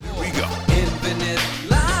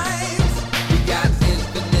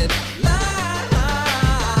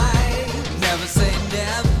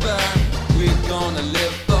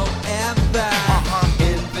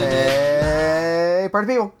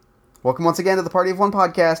Party people, welcome once again to the Party of One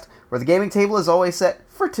podcast, where the gaming table is always set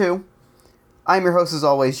for two. I'm your host as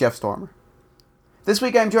always, Jeff Stormer. This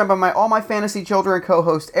week I'm joined by all my fantasy children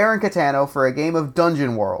co-host Aaron Catano for a game of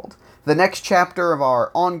Dungeon World, the next chapter of our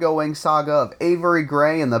ongoing saga of Avery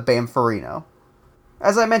Gray and the Bamferino.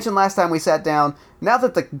 As I mentioned last time we sat down, now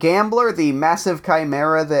that the Gambler, the massive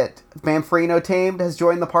chimera that Bamferino tamed, has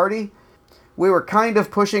joined the party, we were kind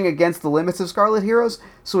of pushing against the limits of Scarlet Heroes,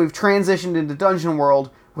 so we've transitioned into Dungeon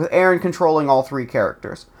World, with Aaron controlling all three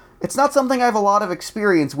characters. It's not something I have a lot of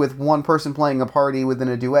experience with one person playing a party within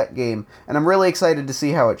a duet game, and I'm really excited to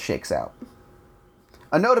see how it shakes out.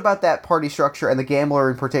 A note about that party structure and the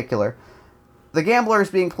Gambler in particular. The Gambler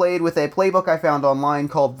is being played with a playbook I found online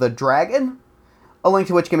called The Dragon, a link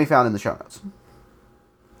to which can be found in the show notes.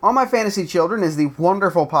 All My Fantasy Children is the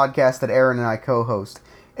wonderful podcast that Aaron and I co-host,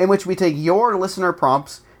 in which we take your listener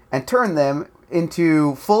prompts and turn them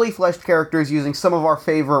into fully fleshed characters using some of our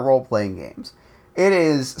favorite role-playing games. It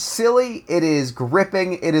is silly, it is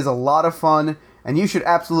gripping, it is a lot of fun, and you should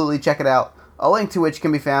absolutely check it out, a link to which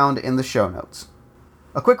can be found in the show notes.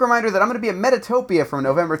 A quick reminder that I'm going to be at Metatopia from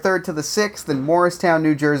November 3rd to the 6th in Morristown,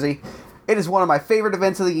 New Jersey. It is one of my favorite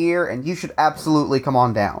events of the year, and you should absolutely come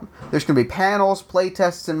on down. There's going to be panels,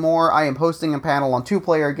 playtests, and more. I am hosting a panel on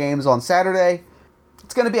two-player games on Saturday.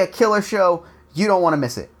 It's going to be a killer show. You don't want to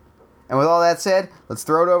miss it. And with all that said, let's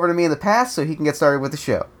throw it over to me in the past so he can get started with the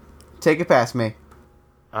show. Take it past me.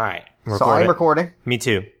 All right. So I'm recording. Me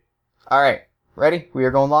too. All right. Ready? We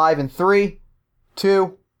are going live in 3,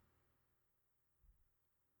 2...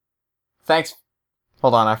 Thanks.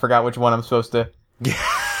 Hold on, I forgot which one I'm supposed to...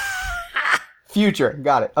 Future.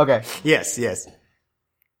 Got it. Okay. Yes.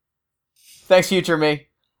 Thanks, Future Me.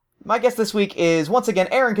 My guest this week is, once again,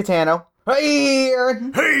 Aaron Catano. Hey,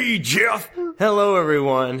 Aaron! Hey, Jeff! Hello,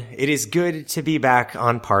 everyone. It is good to be back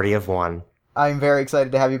on Party of One. I'm very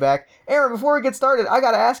excited to have you back. Aaron, before we get started, I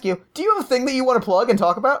gotta ask you, do you have a thing that you want to plug and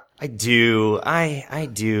talk about? I do. I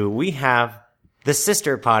do. We have the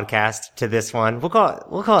sister podcast to this one. We'll call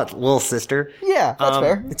it Little Sister. Yeah, that's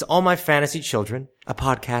fair. It's All My Fantasy Children, a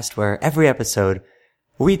podcast where every episode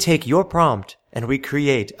we take your prompt and we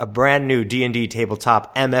create a brand new D&D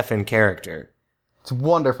tabletop MFN character. It's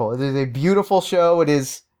wonderful. It is a beautiful show. It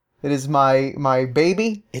is my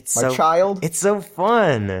baby. It's my child. It's so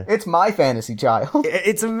fun. It's my fantasy child.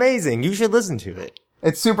 It's amazing. You should listen to it.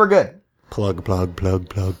 It's super good. Plug.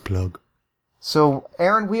 So,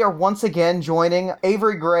 Aaron, we are once again joining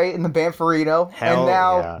Avery Gray in the Bamferino, and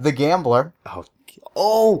now the Gambler.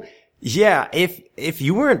 Oh, yeah. If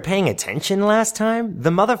you weren't paying attention last time,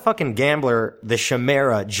 the motherfucking Gambler, the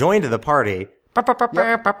Chimera, joined the party.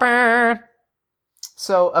 Yep.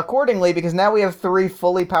 So, accordingly, because now we have 3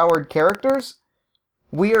 fully powered characters,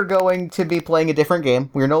 we are going to be playing a different game.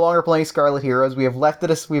 We are no longer playing Scarlet Heroes. We have left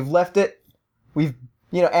it. We've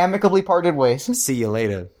amicably parted ways. See you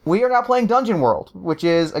later. We are now playing Dungeon World, which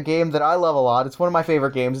is a game that I love a lot. It's one of my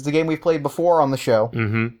favorite games. It's a game we've played before on the show.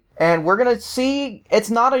 Mm-hmm. And we're going to see, it's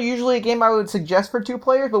not usually a game I would suggest for 2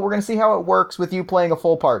 players, but we're going to see how it works with you playing a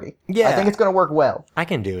full party. Yeah. I think it's going to work well. I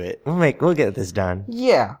can do it. We'll get this done.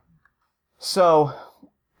 Yeah. So,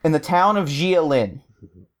 in the town of Jialin,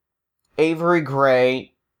 Avery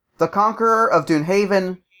Gray, the conqueror of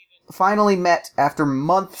Dunhaven, finally met after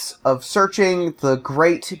months of searching the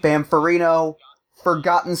great Bamferino,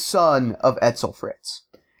 forgotten son of Etzelfritz.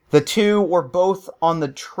 The two were both on the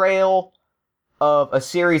trail of a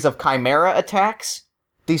series of chimera attacks.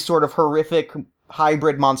 These sort of horrific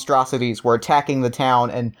hybrid monstrosities were attacking the town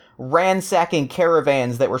and ransacking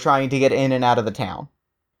caravans that were trying to get in and out of the town.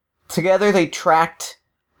 Together they tracked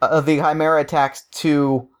the chimera attacks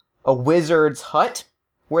to a wizard's hut,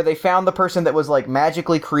 where they found the person that was,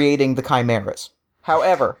 magically creating the chimeras.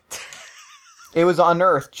 However, it was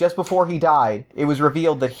unearthed just before he died. It was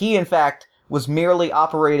revealed that he, in fact, was merely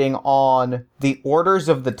operating on the orders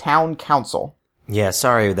of the town council. Yeah,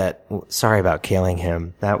 sorry about killing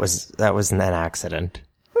him. That was an accident.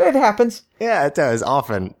 It happens. Yeah, it does.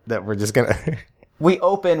 Often that we're just gonna... We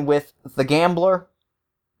open with the Gambler,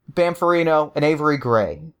 Bamferino, and Avery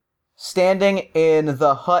Gray, standing in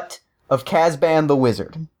the hut of Kazban the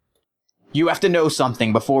Wizard. You have to know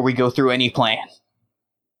something before we go through any plan.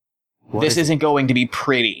 This isn't going to be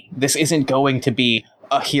pretty. This isn't going to be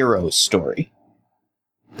a hero's story.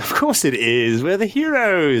 Of course it is. We're the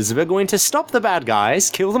heroes. We're going to stop the bad guys,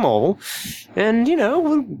 kill them all, and,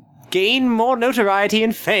 we'll gain more notoriety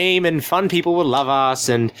and fame, and fun people will love us,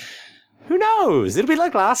 and who knows? It'll be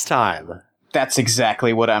like last time. That's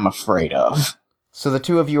exactly what I'm afraid of. So the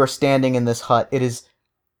two of you are standing in this hut. It is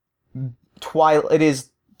it is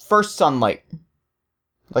first sunlight,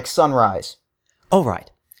 like sunrise. All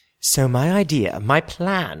right. So my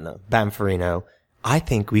plan, Bamferino, I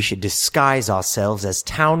think we should disguise ourselves as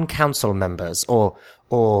town council members or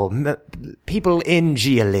people in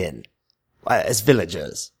Jialin, as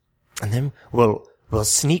villagers. And then we'll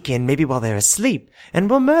sneak in maybe while they're asleep and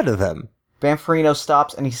we'll murder them. Bamferino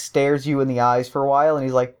stops and he stares you in the eyes for a while and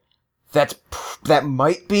he's like, that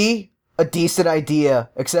might be a decent idea,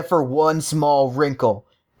 except for one small wrinkle.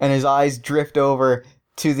 And his eyes drift over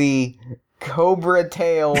to the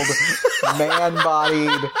cobra-tailed,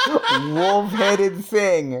 man-bodied, wolf-headed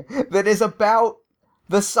thing that is about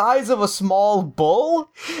the size of a small bull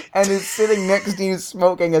and is sitting next to you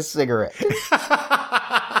smoking a cigarette.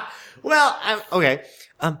 Well, okay.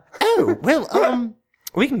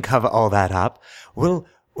 We can cover all that up.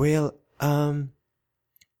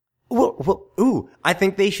 I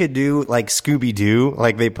think they should do like Scooby-Doo,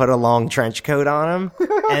 like they put a long trench coat on him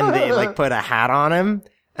and they like put a hat on him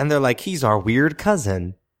and they're like, he's our weird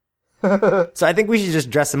cousin. So I think we should just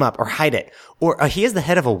dress him up or hide it. Or he is the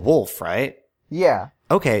head of a wolf, right? Yeah.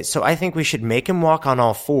 Okay, so I think we should make him walk on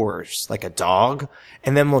all fours like a dog,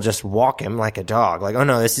 and then we'll just walk him like a dog. Like, oh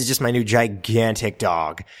no, this is just my new gigantic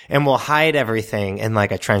dog. And we'll hide everything in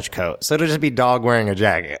like a trench coat. So it'll just be dog wearing a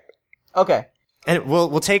jacket. Okay. And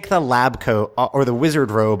we'll take the lab coat or the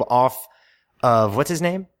wizard robe off of, what's his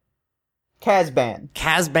name? Kazban.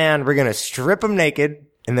 Kazban, we're gonna strip him naked,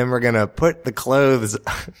 and then we're gonna put the clothes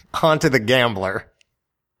onto the gambler.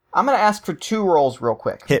 I'm gonna ask for 2 rolls real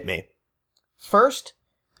quick. Hit me. First,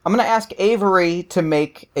 I'm going to ask Avery to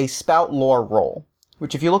make a spout lore roll,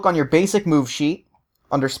 which if you look on your basic move sheet,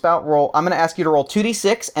 under spout roll, I'm going to ask you to roll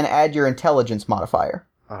 2d6 and add your intelligence modifier.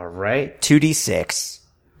 All right. 2d6.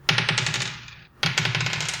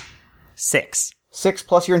 6. 6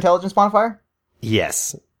 plus your intelligence modifier?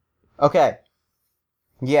 Yes. Okay.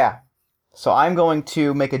 Yeah. So I'm going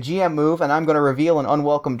to make a GM move and I'm going to reveal an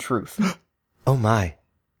unwelcome truth. Oh my.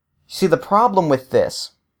 See, the problem with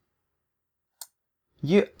this...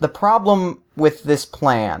 The problem with this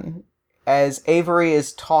plan, as Avery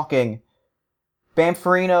is talking,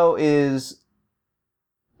 Bamferino is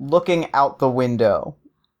looking out the window,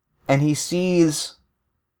 and he sees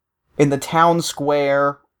in the town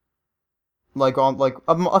square, like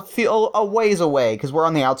a ways away, because we're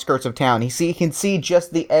on the outskirts of town. He can see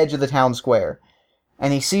just the edge of the town square,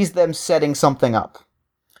 and he sees them setting something up.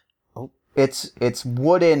 Oh, it's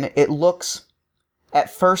wooden. It looks, at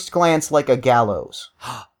first glance, like a gallows.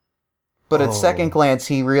 But at second glance,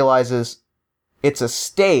 he realizes it's a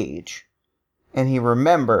stage. And he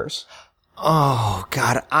remembers. Oh,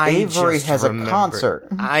 God, Avery has a concert.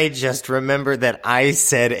 I just remembered that I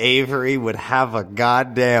said Avery would have a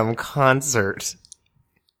goddamn concert.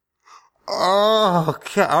 Oh,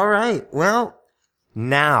 okay, all right. Well,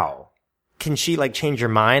 now, can she, like, change her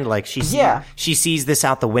mind? Like, she sees this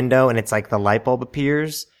out the window and it's like the light bulb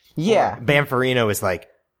appears. Yeah. Bamferino is like,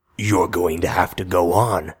 you're going to have to go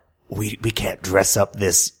on. We can't dress up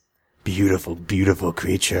this beautiful, beautiful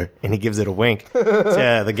creature. And he gives it a wink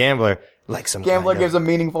to the gambler. Like some Gambler gives a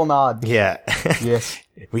meaningful nod. Yeah. Yes.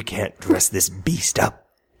 We can't dress this beast up.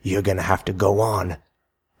 You're gonna have to go on.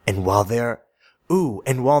 And while the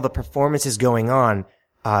performance is going on,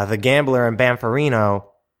 the gambler and Bamferino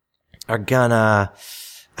are gonna,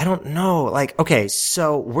 I don't know, like, okay,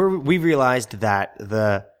 so we realized that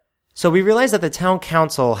the town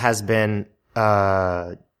council has been,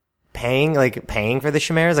 paying for the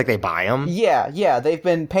chimeras, like they buy them. Yeah, they've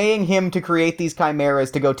been paying him to create these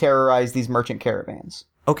chimeras to go terrorize these merchant caravans.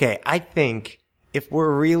 Okay, I think if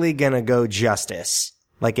we're really gonna go justice,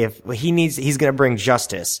 like if he's gonna bring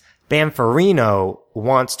justice, Bamferino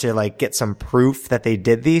wants to like get some proof that they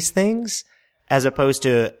did these things, as opposed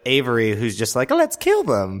to Avery, who's just like, let's kill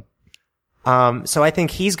them. So I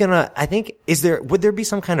think would there be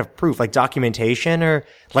some kind of proof, like documentation or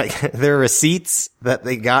like their receipts that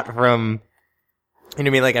they got from, you know what I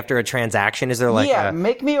mean? Like after a transaction, is there like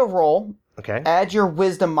make me a roll. Okay. Add your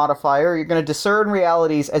wisdom modifier. You're going to discern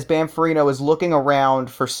realities as Bamferino is looking around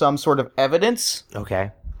for some sort of evidence.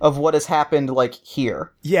 Okay. Of what has happened, like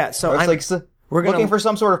here. Yeah. So we're looking for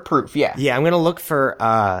some sort of proof. Yeah. Yeah. I'm going to look for,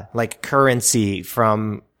 like currency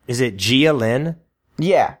from, is it Jialin?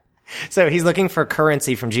 Yeah. So he's looking for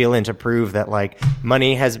currency from Jialin to prove that, like,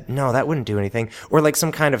 money that wouldn't do anything. Or, like,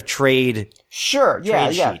 some kind of trade. Sure, yeah.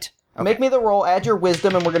 Sheet. Okay. Make me the roll, add your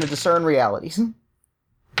wisdom, and we're going to discern realities.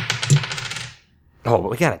 Oh,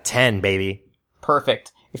 we got a 10, baby.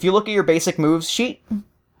 Perfect. If you look at your basic moves sheet.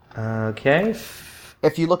 Okay.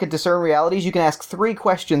 If you look at discern realities, you can ask 3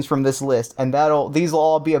 questions from this list, and these will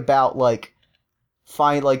all be about, like,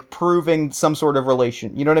 proving some sort of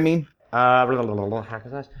relation. You know what I mean?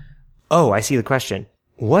 Oh, I see the question.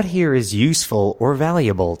 What here is useful or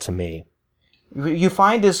valuable to me? You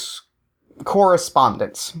find his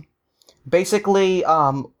correspondence. Basically,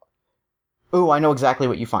 ooh, I know exactly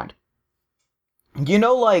what you find. You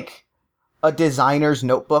know, like, a designer's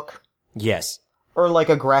notebook? Yes. Or like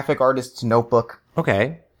a graphic artist's notebook?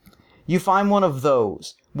 Okay. You find one of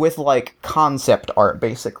those with, like, concept art,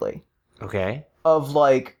 basically. Okay. Of,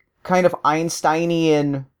 like, kind of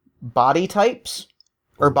Einsteinian body types?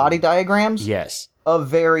 Or body diagrams? Yes. Of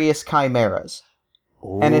various chimeras.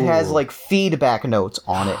 Ooh. And it has, like, feedback notes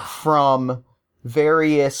on it from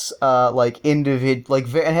various,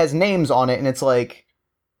 it has names on it, and it's like,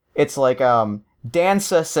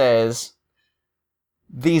 Dansa says,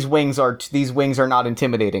 these wings are not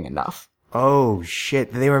intimidating enough. Oh,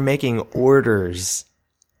 shit. They were making orders.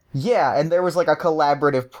 Yeah, and there was, like, a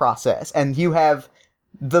collaborative process, and you have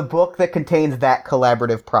the book that contains that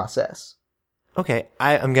collaborative process. Okay,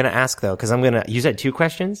 I'm gonna ask, though, because you said 2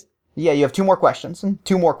 questions? Yeah, you have 2 more questions, and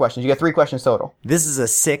 2 more questions. You got 3 questions total. This is a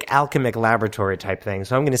sick alchemic laboratory type thing,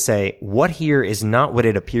 so I'm gonna say, what here is not what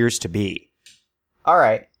it appears to be?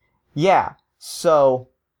 Alright. Yeah, so,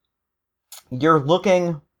 you're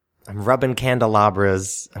looking... I'm rubbing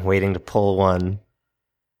candelabras. I'm waiting to pull one.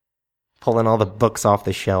 Pulling all the books off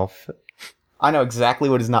the shelf. I know exactly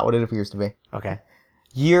what is not what it appears to be. Okay.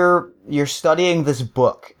 You're studying this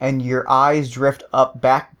book, and your eyes drift up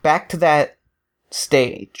back to that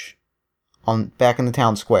stage back in the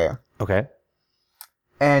town square. Okay.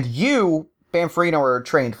 And you, Banfrino, are a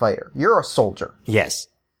trained fighter. You're a soldier. Yes.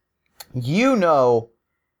 You know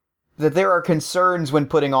that there are concerns when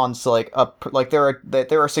putting on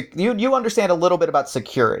you understand a little bit about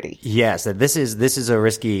security. Yes, that this is a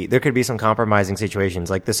risky. There could be some compromising situations.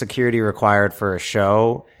 Like the security required for a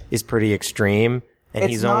show is pretty extreme, and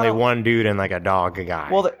he's only one dude and like a dog guy.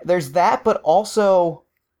 Well, there's that, but also,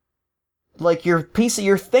 like, you're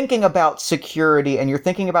thinking about security, and you're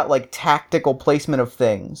thinking about, like, tactical placement of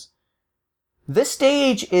things. This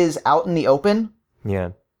stage is out in the open.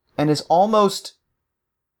 Yeah. And is almost,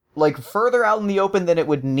 like, further out in the open than it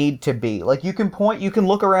would need to be. Like, you can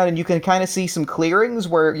look around and you can kind of see some clearings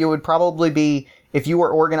where you would probably be, if you were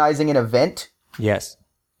organizing an event. Yes.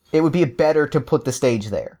 It would be better to put the stage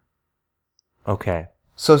there. Okay.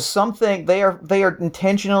 So they are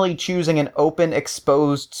intentionally choosing an open,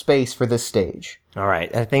 exposed space for this stage. All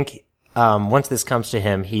right. I think once this comes to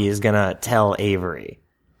him, he is gonna tell Avery.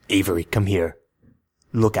 Avery, come here.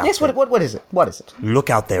 Look out. Yes. There. What is it? What is it?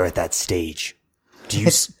 Look out there at that stage. Do you?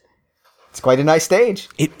 It's quite a nice stage.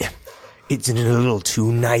 It's a little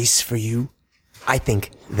too nice for you. I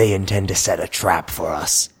think they intend to set a trap for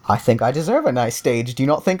us. I think I deserve a nice stage. Do you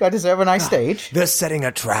not think I deserve a nice stage? They're setting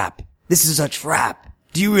a trap. This is a trap.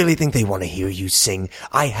 Do you really think they want to hear you sing?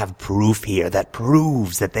 I have proof here that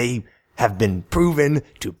proves that they have been proven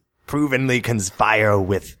to provenly conspire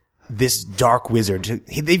with this dark wizard.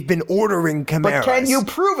 They've been ordering chimeras. But can you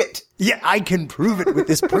prove it? Yeah, I can prove it with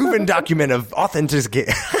this proven document of authenticity.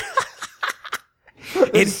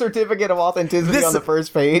 It's certificate of authenticity on the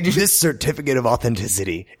first page. This certificate of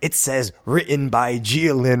authenticity. It says, written by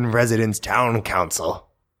Geolin Residence Town Council.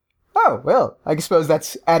 Oh, well, I suppose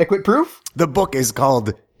that's adequate proof. The book is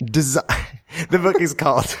called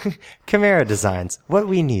Chimera Designs, What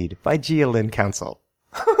We Need by Geolin Council.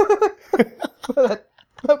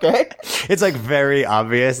 Okay. It's like very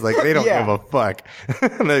obvious. Like they don't Yeah. give a fuck.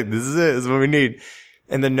 Like this is what we need.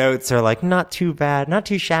 And the notes are like, not too bad, not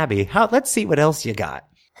too shabby. Let's see what else you got.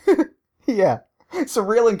 Yeah. Some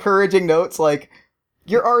real encouraging notes like,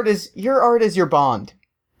 your art is your bond.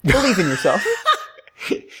 Believe in yourself.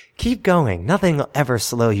 Keep going. Nothing will ever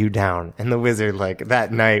slow you down. And the wizard, like,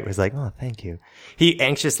 that night was like, oh, thank you. He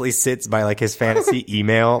anxiously sits by, like, his fantasy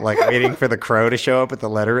email, like, waiting for the crow to show up with the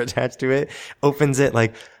letter attached to it. Opens it,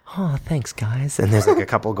 like, oh, thanks, guys. And there's, like, a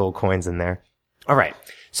couple gold coins in there. All right.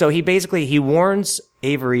 So he warns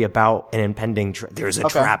Avery about an impending there's a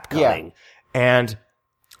trap coming. Yeah. And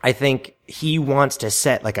I think he wants to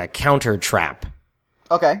set, like, a counter trap.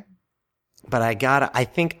 Okay. But I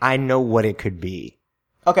think I know what it could be.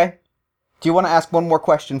 Okay. Do you want to ask one more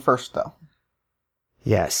question first, though?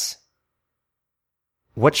 Yes.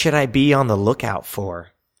 What should I be on the lookout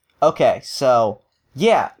for? Okay, so,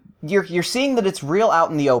 yeah, you're seeing that it's real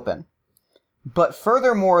out in the open. But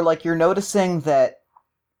furthermore, like, you're noticing that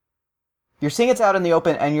you're seeing it's out in the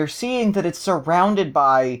open, and you're seeing that it's surrounded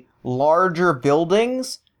by larger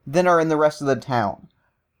buildings than are in the rest of the town.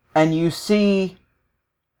 And you see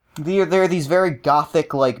there are these very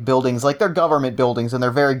gothic, like, buildings, like, they're government buildings, and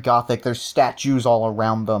they're very gothic, there's statues all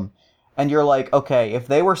around them. And you're like, okay, if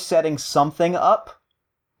they were setting something up,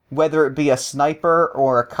 whether it be a sniper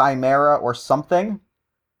or a chimera or something,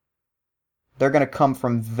 they're going to come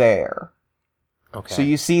from there. Okay. So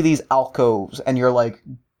you see these alcoves, and you're like,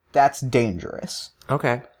 that's dangerous.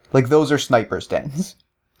 Okay. Like, those are snipers' dens.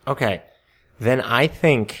 Okay. Then I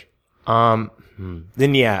think, I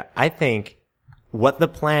think what the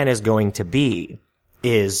plan is going to be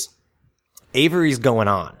is Avery's going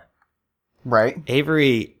on. Right?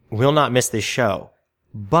 Avery will not miss this show,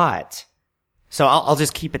 but, so I'll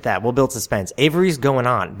just keep it that. We'll build suspense. Avery's going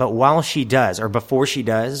on, but while she does, or before she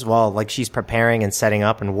does, while like she's preparing and setting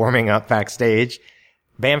up and warming up backstage,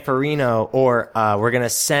 Bamferino, or, we're gonna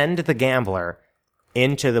send the gambler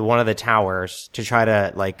into one of the towers to try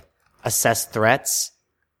to like assess threats.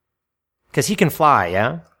 'Cause he can fly,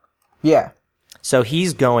 yeah? Yeah. So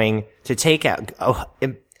he's going to take out,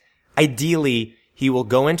 ideally, he will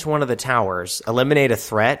go into one of the towers, eliminate a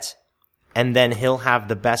threat, and then he'll have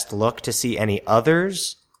the best look to see any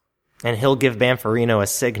others, and he'll give Bamferino a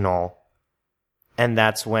signal, and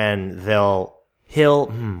that's when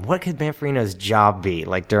what could Bamferino's job be,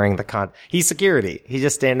 like during he's security. He's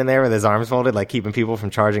just standing there with his arms folded, like keeping people from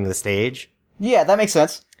charging the stage. Yeah, that makes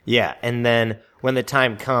sense. Yeah, and then when the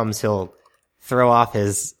time comes, he'll throw off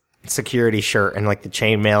his security shirt and like the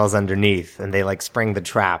chainmail is underneath, and they like spring the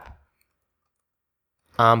trap.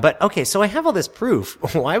 But okay, so I have all this proof.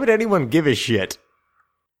 Why would anyone give a shit?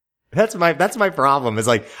 That's my problem. Is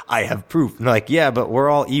like, I have proof. And they're like, yeah, but we're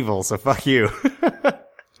all evil, so fuck you.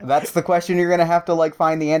 That's the question you're gonna have to, like,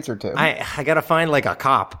 find the answer to. I gotta find, like, a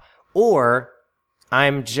cop. Or,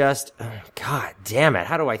 I'm just, God damn it,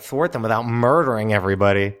 how do I thwart them without murdering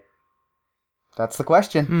everybody? That's the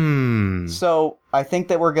question. So, I think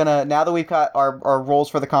that we're gonna, now that we've got our roles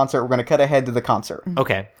for the concert, we're gonna cut ahead to the concert.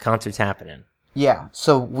 Okay, concert's happening. Yeah,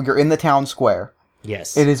 so you're in the town square.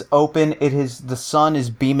 Yes. It is open, the sun is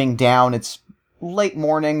beaming down, it's late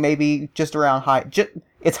morning, maybe just around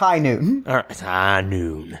it's high noon. All right, it's high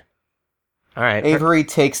noon. All right. Avery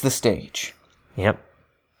takes the stage. Yep.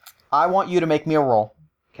 I want you to make me a roll.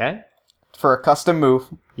 Okay. For a custom move.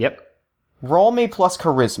 Yep. Roll me plus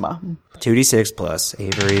charisma. 2d6 plus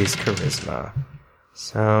Avery's charisma.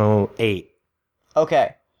 So, 8.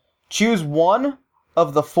 Okay. Choose one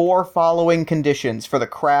of the 4 following conditions for the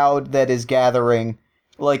crowd that is gathering.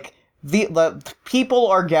 Like, the people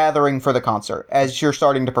are gathering for the concert as you're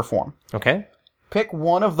starting to perform. Okay. Pick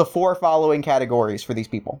one of the 4 following categories for these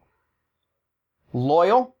people.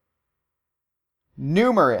 Loyal,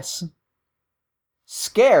 numerous,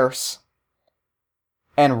 scarce,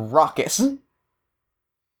 and raucous.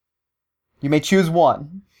 You may choose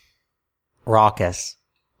one. Raucous.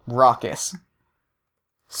 Raucous.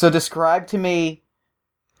 So describe to me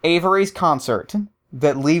Avery's concert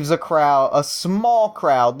that leaves a small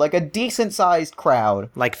crowd, like a decent-sized crowd.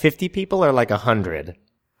 Like 50 people or like 100?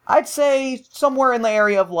 I'd say somewhere in the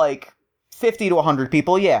area of like 50 to 100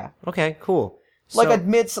 people, yeah. Okay, cool. Like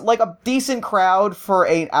a decent crowd for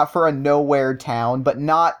a nowhere town, but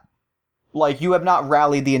not like you have not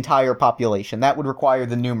rallied the entire population. That would require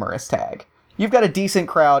the numerous tag. You've got a decent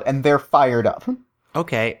crowd and they're fired up.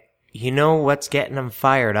 Okay, you know what's getting them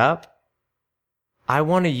fired up? I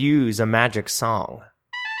want to use a magic song.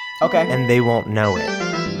 Okay. And they won't know it.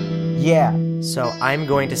 Yeah. So I'm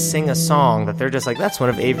going to sing a song that they're just like, that's one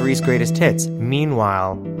of Avery's greatest hits.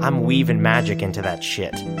 Meanwhile, I'm weaving magic into that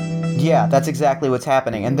shit. Yeah, that's exactly what's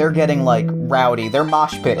happening. And they're getting, like, rowdy. They're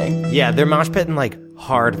mosh pitting. Yeah, they're mosh pitting, like,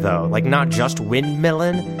 hard, though. Like, not just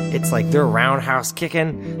windmilling. It's like they're roundhouse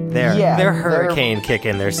kicking. They're hurricane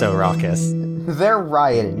kicking. They're so raucous. They're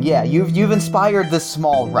rioting. Yeah, you've inspired this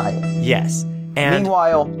small riot. Yes. And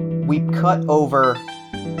meanwhile, we cut over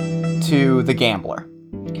to the gambler.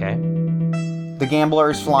 Okay. The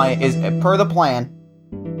gambler is per the plan,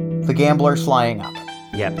 the gambler's flying up.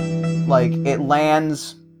 Yep. Like, it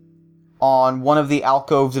lands on one of the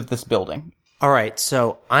alcoves of this building. All right,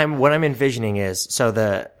 so what I'm envisioning is, so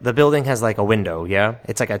the building has like a window, yeah?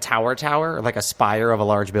 It's like a tower, like a spire of a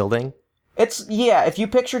large building. If you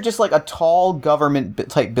picture just like a tall government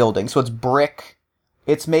type building, so it's brick,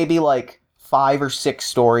 it's maybe like 5 or 6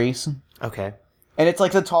 stories. Okay. And it's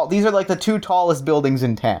like these are like the 2 tallest buildings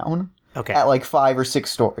in town. Okay. At like 5 or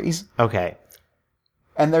 6 stories. Okay.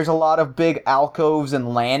 And there's a lot of big alcoves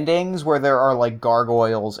and landings where there are, like,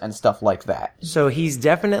 gargoyles and stuff like that. So he's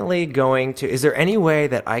definitely going to... Is there any way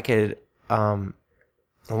that I could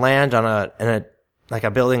land on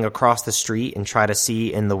a building across the street and try to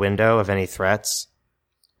see in the window of any threats?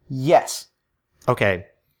 Yes. Okay.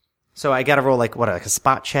 So I gotta roll, like a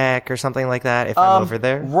spot check or something like that if I'm over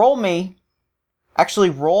there? Roll me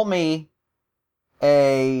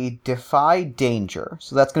a Defy Danger.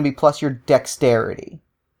 So that's going to be plus your dexterity.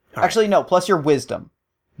 Actually, no, plus your wisdom.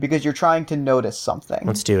 Because you're trying to notice something.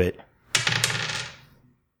 Let's do it.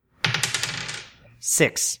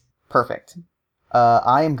 6. Perfect.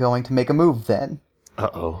 I am going to make a move then.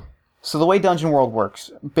 Uh-oh. So the way Dungeon World works,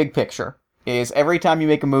 big picture, is every time you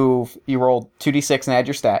make a move, you roll 2d6 and add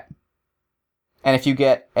your stat. And if you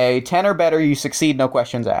get a 10 or better, you succeed, no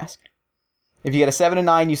questions asked. If you get a 7 and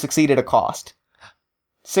 9, you succeed at a cost.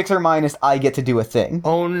 6 or minus, I get to do a thing.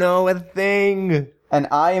 Oh no, a thing! And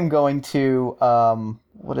I am going to,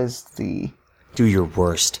 what is the... Do your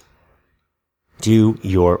worst. Do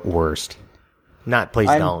your worst. Not please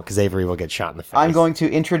don't, because Avery will get shot in the face. I'm going to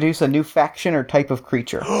introduce a new faction or type of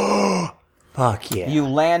creature. Fuck yeah. You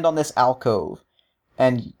land on this alcove,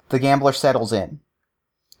 and the gambler settles in.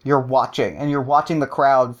 You're watching, and you're watching the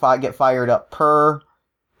crowd get fired up per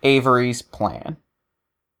Avery's plan.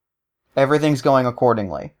 Everything's going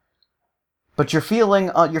accordingly. But you're feeling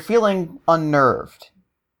unnerved.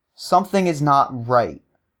 Something is not right.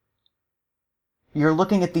 You're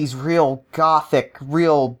looking at these real gothic,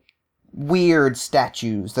 real weird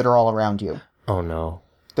statues that are all around you. Oh no.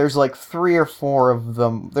 There's like 3 or 4 of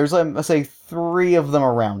them. There's, let's say, 3 of them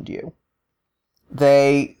around you.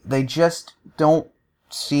 They just don't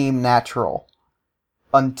seem natural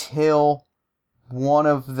until one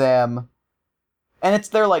of them, and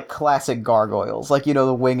they're like classic gargoyles, like, you know,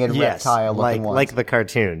 the winged reptile looking ones. Like the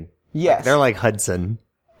cartoon. Yes. They're like Hudson.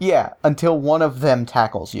 Yeah, until one of them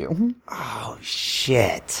tackles you. Oh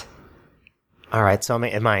shit. Alright, so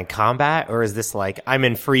am I in combat, or is this like, I'm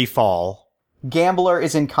in free fall? Gambler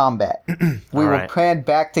is in combat. We will pan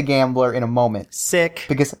back to Gambler in a moment. Sick.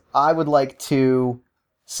 Because I would like to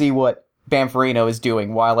see what Bamferino is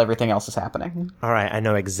doing while everything else is happening. Alright, I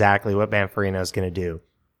know exactly what Bamferino is going to do.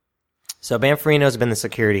 So Bamferino's been the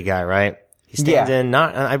security guy, right? He stands in,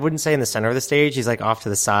 I wouldn't say in the center of the stage, he's like off to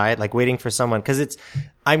the side, like waiting for someone, because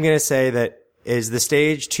I'm going to say that, is the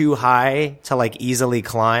stage too high to like easily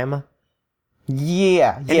climb?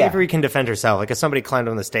 Yeah. And Avery can defend herself. Like, if somebody climbed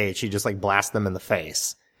on the stage, she'd just, like, blast them in the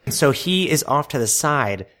face. So he is off to the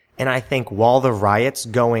side, and I think while the riot's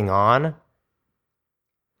going on...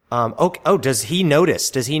 does he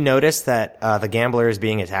notice? Does he notice that the gambler is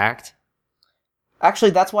being attacked?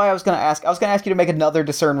 Actually, that's why I was going to ask. I was going to ask you to make another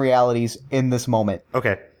Discern Realities in this moment.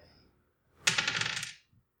 Okay.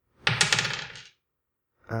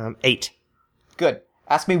 8. Good.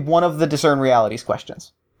 Ask me one of the Discern Realities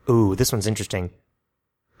questions. Ooh, this one's interesting.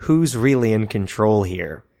 Who's really in control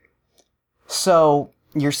here? So,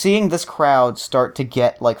 you're seeing this crowd start to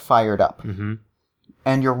get, like, fired up. Mm-hmm.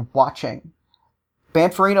 And you're watching.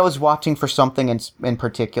 Bamferino is watching for something in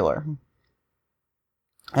particular.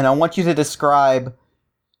 And I want you to describe,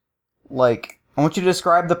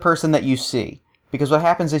 the person that you see. Because what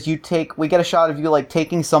happens is we get a shot of you, like,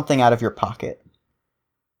 taking something out of your pocket.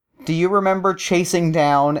 Do you remember chasing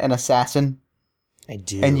down an assassin? I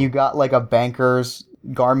do. And you got like a banker's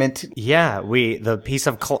garment. Yeah, the piece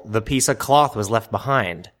of cloth was left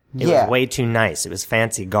behind. It was way too nice. It was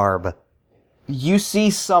fancy garb. You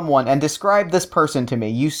see someone, and describe this person to me.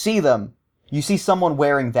 You see someone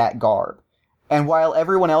wearing that garb. And while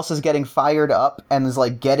everyone else is getting fired up and is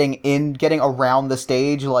like getting around the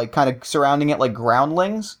stage, like kind of surrounding it like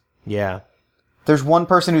groundlings. Yeah. There's one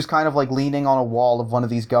person who's kind of like leaning on a wall of one of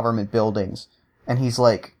these government buildings, and he's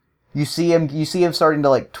like, you see him starting to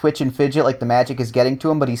like twitch and fidget, like the magic is getting to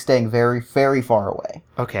him, but he's staying very, very far away.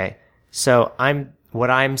 Okay. So what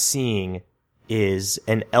I'm seeing is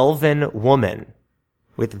an elven woman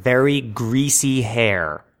with very greasy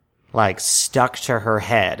hair, like stuck to her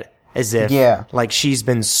head, as if like she's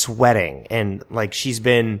been sweating and like she's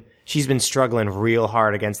been struggling real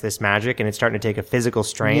hard against this magic, and it's starting to take a physical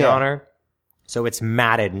strain on her. So it's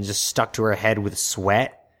matted and just stuck to her head with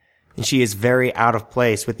sweat. And she is very out of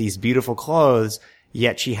place with these beautiful clothes,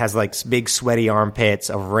 yet she has like big sweaty armpits,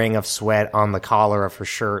 a ring of sweat on the collar of her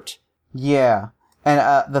shirt. Yeah.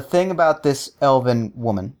 And the thing about this elven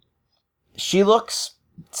woman, she looks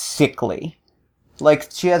sickly. Like,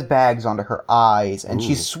 she has bags under her eyes, and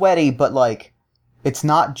she's sweaty, but like, it's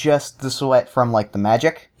not just the sweat from like the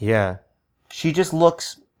magic. Yeah. She just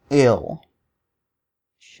looks ill.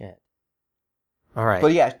 Shit. All right.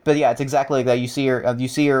 But yeah, it's exactly like that. You see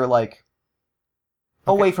her like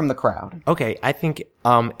away from the crowd. Okay, I think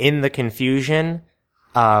in the confusion,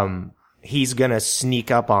 he's gonna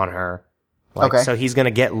sneak up on her. Like, so he's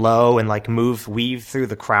gonna get low and like weave through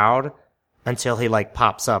the crowd until he like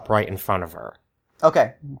pops up right in front of her.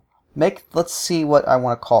 Okay. Let's see what I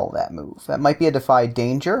want to call that move. That might be a defy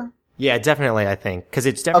danger. Yeah, definitely, I think. Because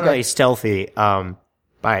it's definitely stealthy,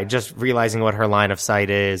 by just realizing what her line of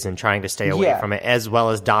sight is and trying to stay away from it, as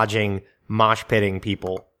well as dodging mosh pitting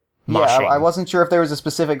people. moshing. I wasn't sure if there was a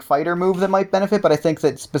specific fighter move that might benefit, but I think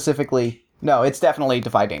that specifically... No, it's definitely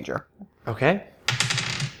Defy Danger. Okay.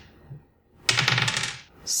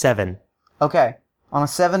 7. Okay. On a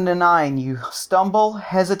 7 to 9, you stumble,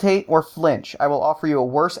 hesitate, or flinch. I will offer you a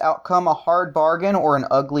worse outcome, a hard bargain, or an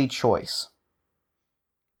ugly choice.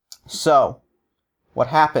 So, what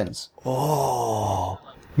happens? Oh.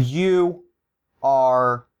 You're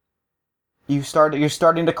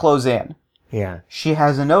starting to close in. Yeah. She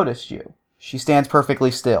hasn't noticed you. She stands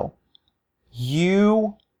perfectly still.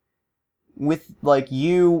 You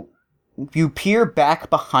peer back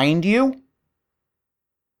behind you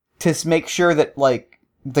to make sure that, like,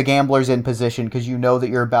 the gambler's in position because you know that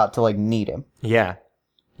you're about to, like, need him. Yeah.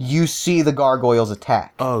 You see the gargoyles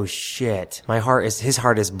attack. Oh, shit. His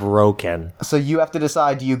heart is broken. So you have to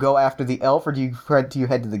decide, do you go after the elf or do you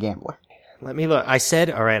head to the gambler? Let me look.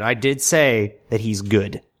 I did say that he's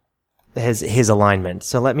good. His alignment.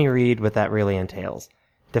 So let me read what that really entails.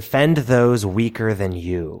 Defend those weaker than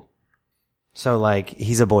you. So, like,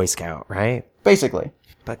 he's a Boy Scout, right? Basically.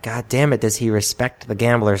 But god damn it, does he respect the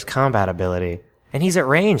gambler's combat ability? And he's at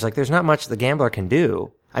range. Like, there's not much the gambler can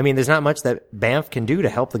do. I mean, there's not much that Banff can do to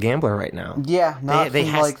help the gambler right now. Yeah,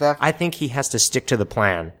 like that. I think he has to stick to the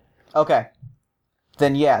plan. Okay.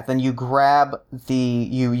 Then you grab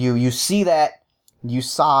you see that, you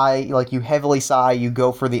sigh, like you heavily sigh, you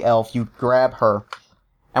go for the elf, you grab her,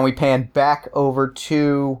 and we pan back over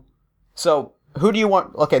to... So, who do you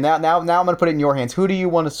want... Okay, now I'm going to put it in your hands. Who do you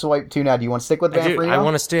want to swipe to now? Do you want to stick with Banfrino? I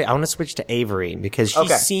want to switch to Avery, because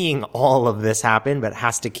she's seeing all of this happen, but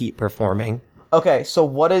has to keep performing. Okay, so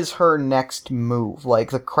what is her next move?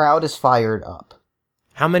 Like, the crowd is fired up.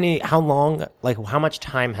 How much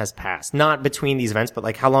time has passed? Not between these events, but,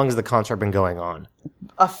 like, how long has the concert been going on?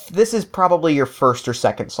 This is probably your first or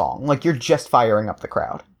second song. Like, you're just firing up the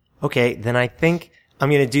crowd. Okay, then I think I'm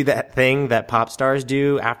going to do that thing that pop stars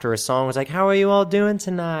do after a song. It's like, how are you all doing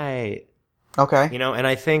tonight? Okay. You know, and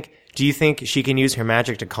do you think she can use her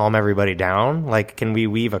magic to calm everybody down? Like, can we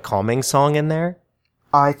weave a calming song in there?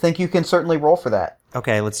 I think you can certainly roll for that.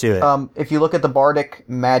 Okay, let's do it. If you look at the bardic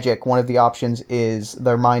magic, one of the options is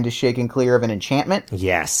their mind is shaken clear of an enchantment.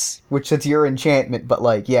 Yes. Which is your enchantment, but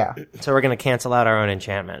like, yeah. So we're going to cancel out our own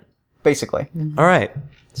enchantment. Basically. All right.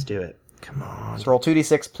 Let's do it. Come on. So roll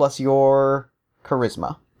 2d6 plus your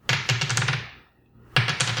charisma.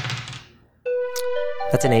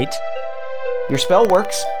 That's an 8. Your spell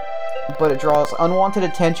works, but it draws unwanted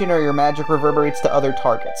attention or your magic reverberates to other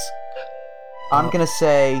targets. I'm going to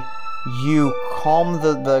say you calm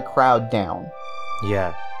the crowd down.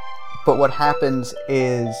 Yeah. But what happens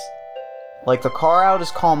is, like, the crowd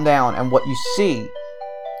is calmed down, and what you see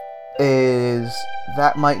is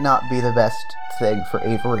that might not be the best thing for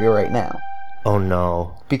Avery right now. Oh,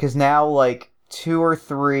 no. Because now, like, 2 or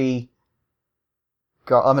 3...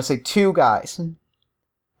 I'm going to say 2 guys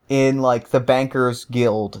in, like, the Bankers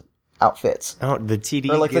Guild outfits. Oh, the TD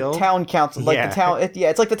or like Guild? the town council, like the town.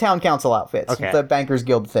 It's like the town council outfits. Okay. The Bankers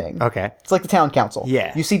Guild thing. Okay. It's like the town council.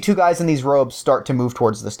 Yeah. You see 2 guys in these robes start to move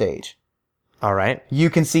towards the stage. All right. You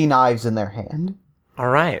can see knives in their hand. All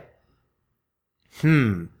right.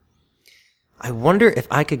 I wonder if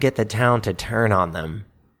I could get the town to turn on them,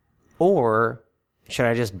 or should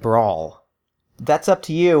I just brawl? That's up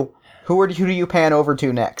to you. Who do you pan over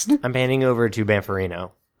to next? I'm panning over to Banfarino.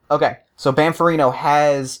 Okay, so Banfarino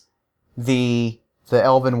has the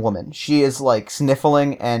elven woman. She is, like,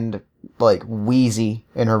 sniffling and, like, wheezy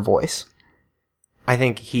in her voice. I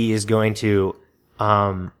think he is going to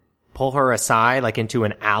pull her aside, like, into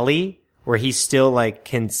an alley where he still, like,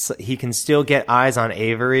 can still get eyes on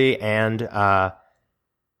Avery and the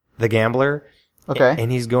gambler. Okay.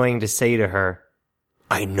 And he's going to say to her,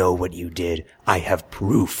 I know what you did. I have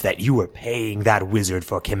proof that you were paying that wizard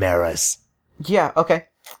for chimeras. Yeah, okay.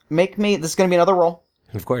 This is gonna be another roll.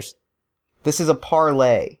 Of course. This is a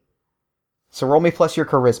parlay. So roll me plus your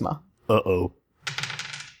charisma. Uh-oh.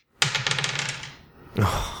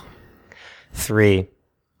 3.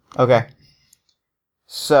 Okay.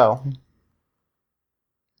 So,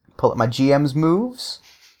 pull up my GM's moves.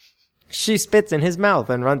 She spits in his mouth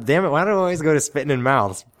and runs. Damn it, why do I always go to spitting in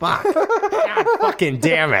mouths? Fuck. God fucking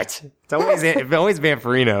damn it. It's always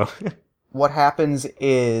Banfarino. What happens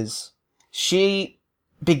is she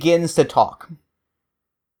begins to talk.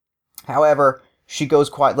 However, she goes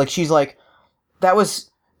quiet. Like, she's like, that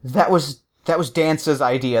was Dance's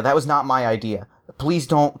idea. That was not my idea. Please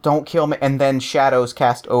don't kill me. And then shadows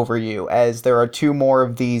cast over you as there are two more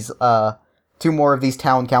of these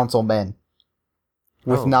town council men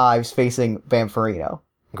with knives facing Banfarino.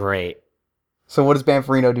 Great. So what does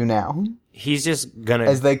Banfarino do now? he's just gonna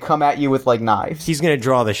as they come at you with like knives. he's gonna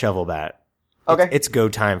draw the shovel bat. Okay. It's go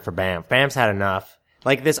time for Bamf. Bamf's had enough.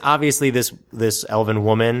 Like this, obviously this elven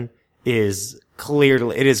woman is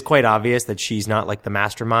clearly, it is quite obvious that she's not like the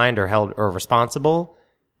mastermind or held or responsible.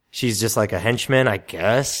 She's just like a henchman, I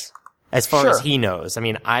guess. As far as he knows. I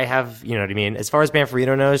mean, I have, you know what I mean? As far as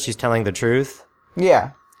Bamferino knows, she's telling the truth.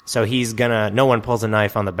 Yeah. So no one pulls a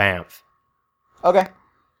knife on the Bamf. Okay.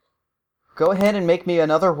 Go ahead and make me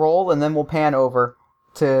another roll, and then we'll pan over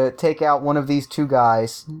to take out one of these two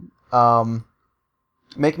guys.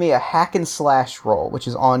 Make me a hack and slash roll, which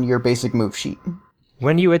is on your basic move sheet.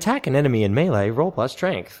 When you attack an enemy in melee, roll plus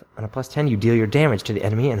strength. On a plus 10, you deal your damage to the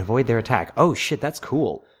enemy and avoid their attack. Oh shit, that's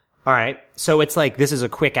cool. Alright, so it's like, this is a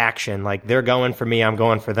quick action. Like, they're going for me, I'm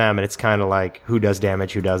going for them, and it's kind of like, who does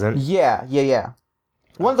damage, who doesn't. Yeah.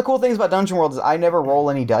 One of the cool things about Dungeon World is I never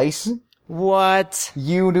roll any dice. What?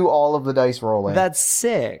 You do all of the dice rolling. That's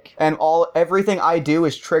sick. And everything I do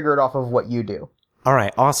is triggered off of what you do.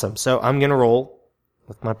 Alright, awesome. So I'm gonna roll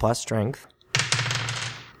with my plus strength.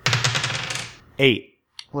 8.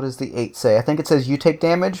 What does the 8 say? I think it says you take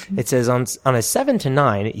damage. It says on a 7 to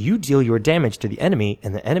 9, you deal your damage to the enemy,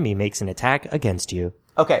 and the enemy makes an attack against you.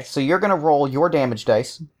 Okay, so you're gonna roll your damage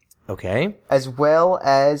dice. Okay. As well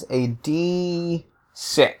as a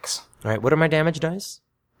D6. Alright, what are my damage dice?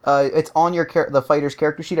 It's on your the fighter's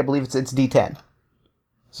character sheet. I believe it's D10.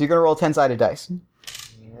 So you're gonna roll 10-sided dice.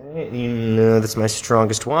 Alright, you know that's my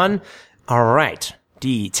strongest one. Alright,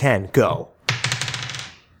 D10, go.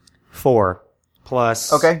 4.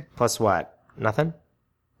 Plus... Okay. Plus what? Nothing?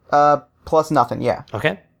 Plus nothing, yeah.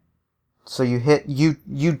 Okay. So you hit...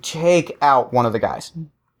 You take out one of the guys.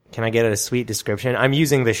 Can I get a sweet description? I'm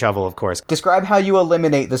using the shovel, of course. Describe how you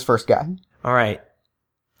eliminate this first guy. Alright,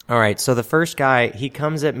 so the first guy, he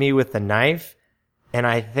comes at me with the knife, and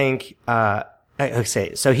I think,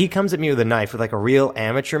 okay, so he comes at me with a knife with like a real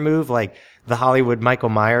amateur move, like the Hollywood Michael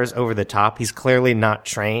Myers over the top. He's clearly not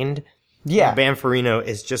trained. Yeah. Bamferino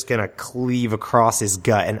is just gonna cleave across his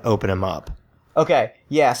gut and open him up. Okay,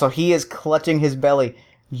 yeah, so he is clutching his belly.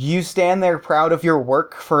 You stand there proud of your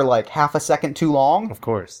work for like half a second too long. Of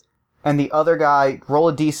course. And the other guy, roll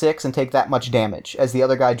a d6 and take that much damage as the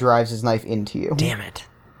other guy drives his knife into you. Damn it.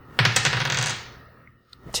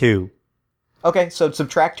 2. Okay, so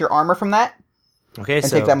subtract your armor from that. Okay, and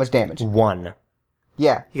so take that much damage. 1.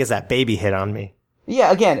 Yeah. He gets that baby hit on me.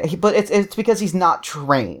 Yeah, again, but it's because he's not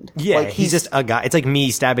trained. Yeah, like, he's just a guy. It's like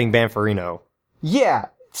me stabbing Bamferino. Yeah,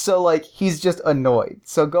 so like he's just annoyed.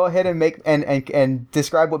 So go ahead and make and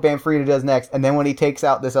describe what Bamferino does next, and then when he takes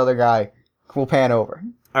out this other guy, we'll pan over.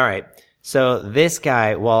 All right. So this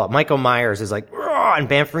guy, well, Michael Myers is like, "Raw," and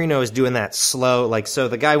Bamferino is doing that slow, like, so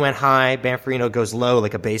the guy went high, Bamferino goes low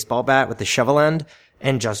like a baseball bat with the shovel end,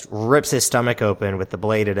 and just rips his stomach open with the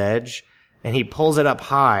bladed edge, and he pulls it up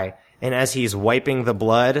high, and as he's wiping the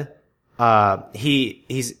blood, he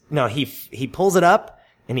pulls it up,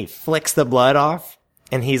 and he flicks the blood off,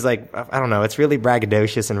 and he's like, I don't know, it's really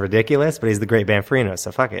braggadocious and ridiculous, but he's the great Bamferino,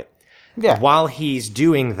 so fuck it. Yeah. While he's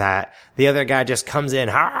doing that, the other guy just comes in,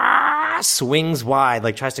 swings wide,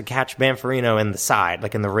 like tries to catch Bamferino in the side,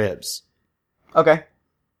 like in the ribs. Okay.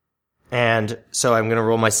 And so I'm gonna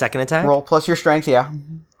roll my second attack. Roll plus your strength, yeah.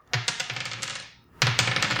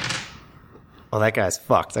 Oh, that guy's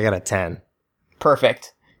fucked. I got a 10.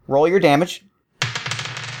 Perfect. Roll your damage.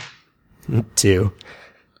 2.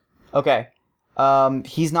 Okay.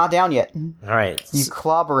 He's not down yet. Alright. You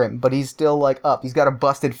clobber him, but he's still, like, up. He's got a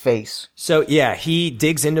busted face. So, yeah, he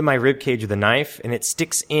digs into my ribcage with a knife, and it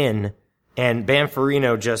sticks in, and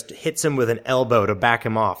Bamferino just hits him with an elbow to back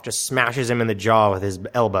him off. Just smashes him in the jaw with his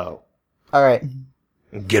elbow. Alright.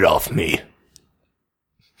 Get off me.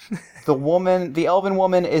 The elven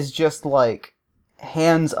woman is just, like,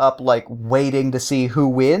 hands up, like, waiting to see who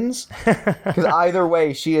wins. Because either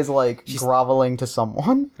way, she is, like, groveling to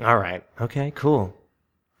someone. Alright. Okay, cool.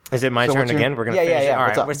 Is it my turn again? We're gonna finish it?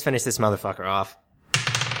 Alright, let's finish this motherfucker off.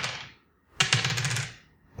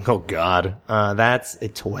 Oh god. That's a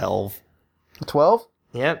 12. 12?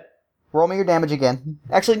 Yep. Roll me your damage again.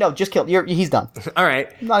 Actually, no, just kill. He's done.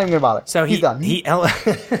 Alright. I'm not even gonna bother. So he's done. He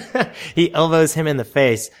elbows him in the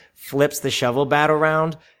face, flips the shovel bat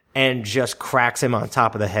around, and just cracks him on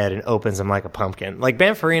top of the head and opens him like a pumpkin. Like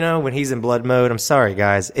Bamferino, when he's in blood mode, I'm sorry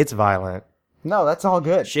guys, it's violent. No, that's all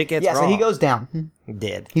good. Shit gets raw. raw. So he goes down.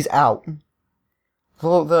 Dead. He's out.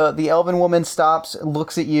 So the elven woman stops,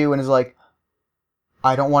 looks at you, and is like,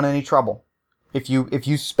 I don't want any trouble. If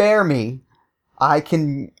you spare me, I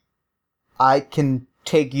can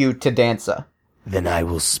take you to Danza. Then I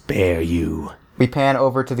will spare you. We pan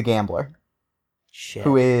over to the gambler. Shit.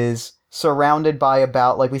 Who is surrounded by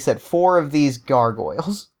about, like we said, 4 of these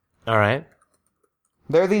gargoyles. All right.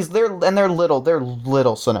 They're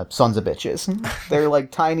little sons of bitches. They're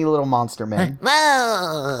like tiny little monster men.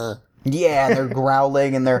 Yeah, and they're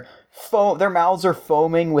growling and their mouths are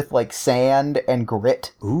foaming with like sand and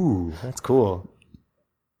grit. Ooh, that's cool.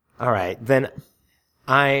 All right, then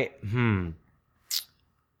can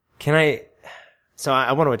I, so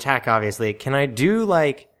I want to attack, obviously. Can I do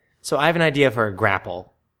so I have an idea for a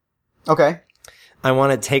grapple. Okay. I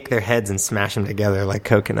want to take their heads and smash them together like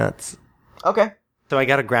coconuts. Okay. So I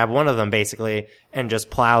got to grab one of them, basically, and just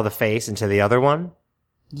plow the face into the other one?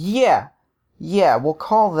 Yeah. Yeah, we'll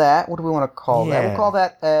call that... What do we want to call that? We'll call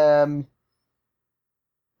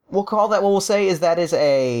that... What we'll say is that is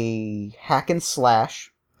a hack and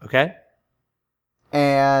slash. Okay.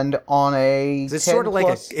 And on a... It's sort of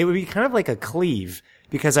it would be kind of like a cleave,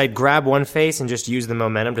 because I'd grab one face and just use the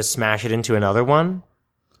momentum to smash it into another one.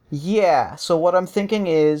 Yeah, so what I'm thinking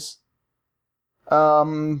is...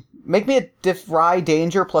 make me a Defy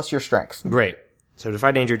Danger plus your strength. Great. So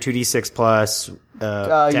Defy Danger, 2d6 plus...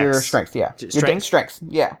 your strength, yeah. Strength? Strength,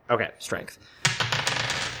 yeah. Okay, strength.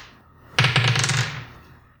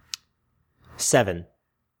 7.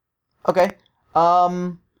 Okay.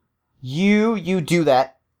 You do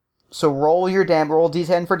that. So roll roll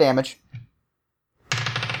d10 for damage.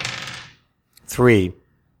 3.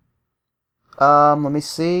 Let me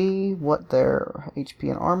see what their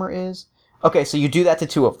HP and armor is. Okay, so you do that to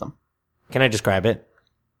 2 of them. Can I describe it?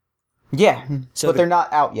 Yeah, but they're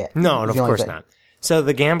not out yet. No, of course not. So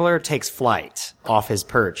the gambler takes flight off his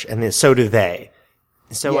perch, and so do they.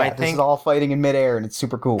 So I think this is all fighting in midair, and it's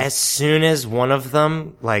super cool. As soon as one of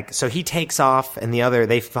them, so he takes off, and the other,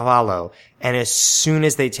 they follow. And as soon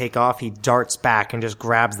as they take off, he darts back and just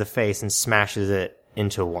grabs the face and smashes it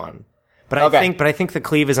into one. But I think the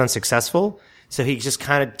cleave is unsuccessful, so he just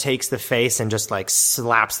kind of takes the face and just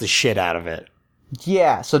slaps the shit out of it.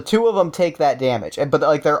 Yeah, so 2 of them take that damage,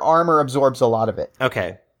 but their armor absorbs a lot of it.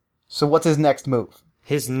 Okay. So what's his next move?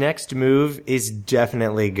 His next move is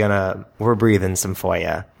definitely we're breathing some for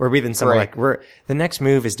ya. We're breathing some, the next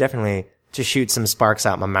move is definitely to shoot some sparks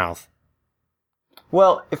out my mouth.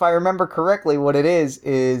 Well, if I remember correctly, what it is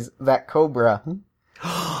that Cobra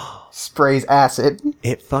sprays acid.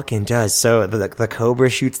 It fucking does. So the Cobra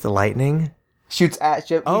shoots the lightning? Shoots at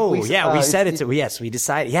you. We decided.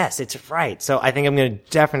 Yes, it's right. So I think I'm going to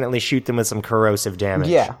definitely shoot them with some corrosive damage.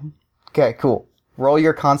 Yeah. Okay, cool. Roll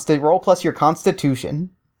plus your constitution.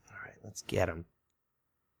 All right, let's get him.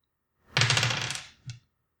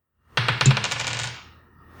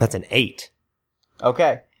 That's an 8.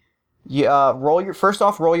 Okay. You roll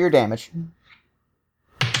your damage.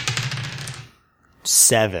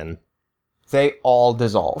 7. They all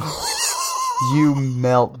dissolve. You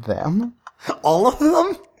melt them. All of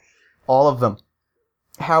them? All of them.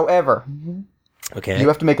 However, okay, you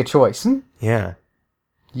have to make a choice. Yeah.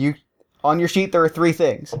 On your sheet, there are 3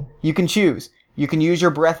 things. You can choose. You can use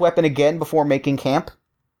your breath weapon again before making camp.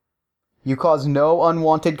 You cause no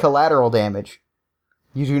unwanted collateral damage.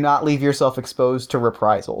 You do not leave yourself exposed to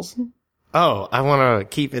reprisals. Oh, I want to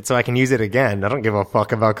keep it so I can use it again. I don't give a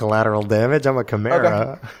fuck about collateral damage. I'm a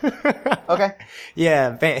Chimera. Okay.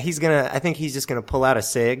 Yeah, I think he's just gonna pull out a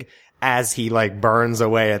cig as he burns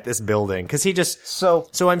away at this building. Cause he just, so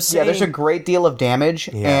I'm saying. Yeah, there's a great deal of damage,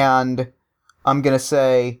 and I'm gonna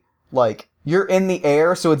say, you're in the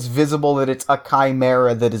air, so it's visible that it's a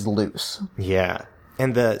chimera that is loose. Yeah.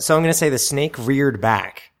 And so I'm gonna say the snake reared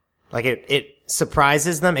back. It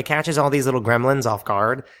surprises them. It catches all these little gremlins off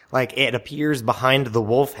guard. It appears behind the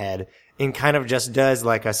wolf head and kind of just does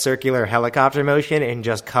a circular helicopter motion and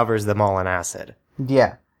just covers them all in acid.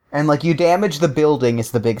 Yeah. And you damage the building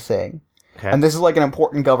is the big thing. Okay. And this is an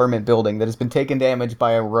important government building that has been taken damage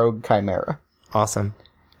by a rogue chimera. Awesome.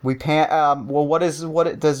 We does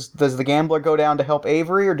the gambler go down to help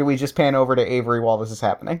Avery, or do we just pan over to Avery while this is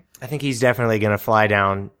happening? I think he's definitely gonna fly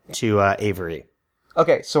down to Avery.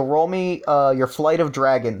 Okay, so roll me your Flight of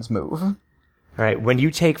Dragons move. All right, when you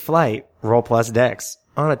take flight, roll plus dex.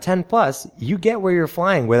 On a 10 plus, you get where you're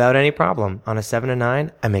flying without any problem. On a 7 and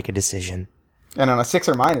 9, I make a decision. And on a 6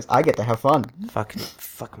 or minus, I get to have fun. Fuck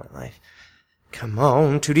my life. Come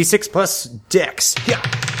on, 2d6 plus dex. Yeah.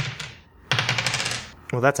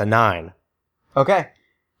 Well, that's a 9. Okay.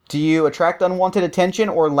 Do you attract unwanted attention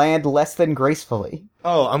or land less than gracefully?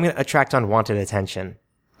 Oh, I'm gonna attract unwanted attention.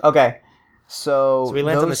 Okay. So we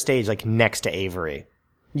land on the stage, next to Avery.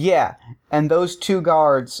 Yeah, and those 2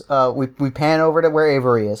 guards, we pan over to where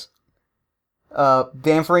Avery is.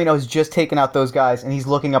 Dan Farino has just taken out those guys, and he's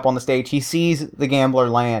looking up on the stage. He sees the gambler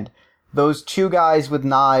land. Those 2 guys with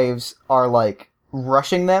knives are,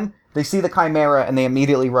 rushing them, They see the Chimera and they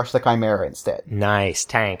immediately rush the Chimera instead. Nice.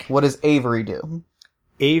 Tank. What does Avery do?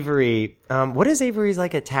 Avery. What is Avery's,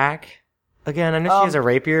 like, attack? Again, I know she has a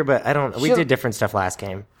rapier, but I don't... We did different stuff last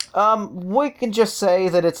game. We can just say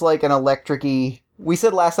that it's like an electric-y... We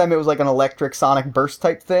said last time it was like an electric sonic burst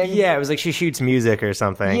type thing. Yeah, it was like she shoots music or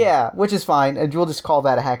something. Yeah, which is fine. And we'll just call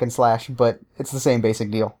that a hack and slash, but it's the same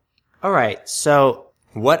basic deal. Alright, so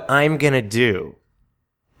what I'm gonna do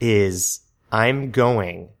is I'm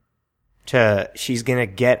going to... She's gonna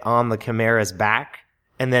get on the Chimera's back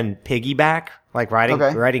and then piggyback, like riding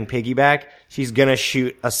piggyback. She's gonna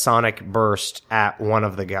shoot a sonic burst at one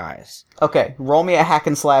of the guys. Okay, roll me a hack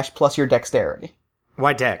and slash plus your dexterity.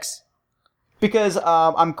 Why dex? Because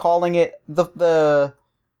I'm calling it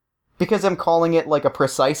because I'm calling it like a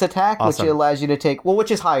precise attack, Awesome. which allows you to take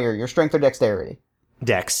which is higher, your strength or dexterity?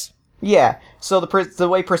 Dex. Yeah. So the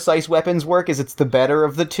way precise weapons work is it's the better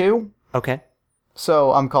of the two. Okay.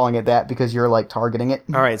 So I'm calling it that because you're like targeting it.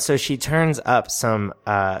 All right, so she turns up some,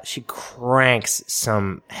 she cranks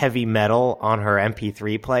some heavy metal on her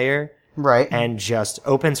MP3 player. Right. And just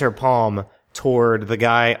opens her palm toward the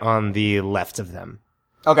guy on the left of them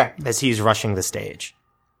Okay. as he's rushing the stage.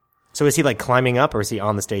 So is he like climbing up or is he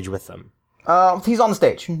on the stage with them? He's on the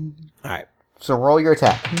stage. All right. So roll your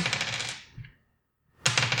attack.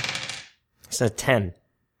 So 10.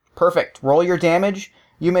 Perfect. Roll your damage.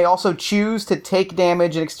 You may also choose to take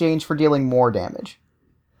damage in exchange for dealing more damage.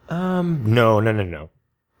 No.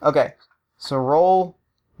 Okay. So roll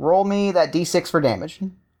me that d6 for damage.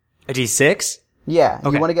 A D6? Yeah.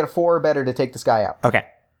 Okay. You want to get a 4 or better to take this guy out. Okay.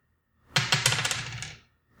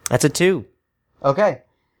 That's a 2. Okay.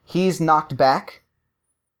 He's knocked back.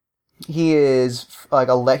 He is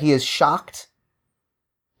he is shocked.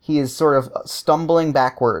 He is sort of stumbling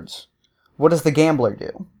backwards. What does the gambler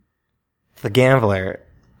do? The gambler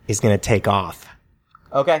is going to take off.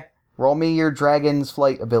 Okay. Roll me your dragon's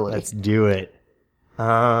flight ability. Let's do it.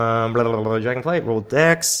 Dragon flight, roll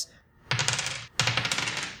dex.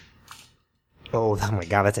 Oh my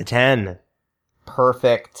god, that's a 10.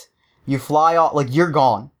 Perfect. You fly off, like, you're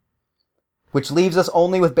gone. Which leaves us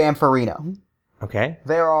only with Bamfarino. Okay.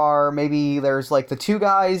 There's like the 2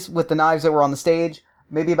 guys with the knives that were on the stage.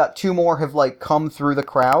 Maybe about 2 more have like come through the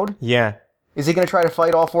crowd. Yeah. Is he going to try to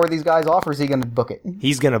fight all 4 of these guys off, or is he going to book it?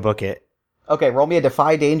 He's going to book it. Okay, roll me a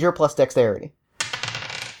defy danger plus dexterity.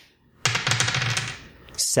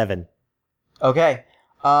 7. Okay.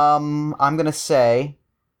 I'm going to say...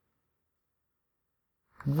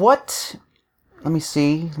 What? Let me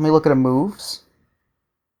see. Let me look at the moves.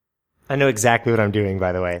 I know exactly what I'm doing,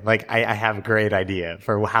 by the way. Like, I have a great idea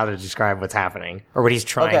for how to describe what's happening, or what he's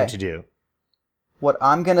trying to do. What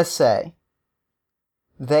I'm going to say...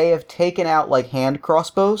 They have taken out, like, hand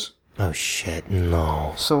crossbows. Oh shit,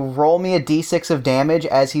 no. So roll me a d6 of damage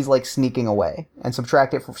as he's, like, sneaking away. And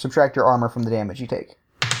subtract your armor from the damage you take.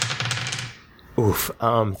 Oof,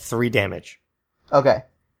 3 damage. Okay.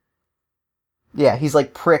 Yeah, he's,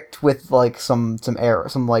 like, pricked with, like, some arrow,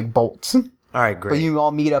 some, like, bolts. Alright, great. But you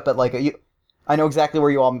all meet up at, like, I know exactly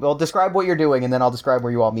where you all... Well, describe what you're doing, and then I'll describe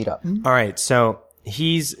where you all meet up. Alright, so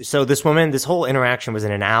this whole interaction was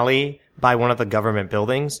in an alley by one of the government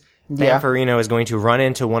buildings. Yeah. Bamfarino is going to run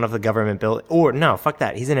into one of the government no, fuck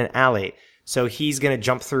that. He's in an alley. So he's going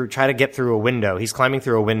to try to get through a window. He's climbing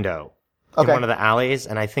through a window in one of the alleys,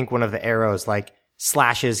 and I think one of the arrows, like,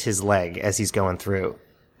 slashes his leg as he's going through.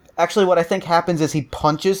 Actually, what I think happens is he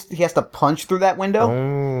has to punch through that window,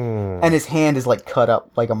 and his hand is, like, cut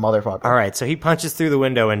up like a motherfucker. Alright, so he punches through the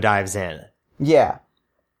window and dives in. Yeah.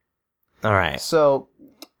 Alright. So,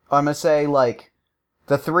 I'm gonna say, like,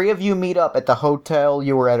 the 3 of you meet up at the hotel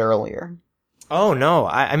you were at earlier. Oh, no.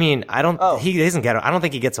 I mean, I don't... Oh. He doesn't get... I don't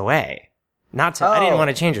think he gets away. I didn't want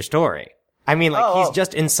to change your story. I mean, like, he's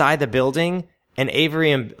just inside the building, and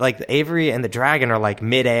Avery and the dragon are, like,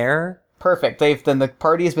 mid-air. Perfect. Then the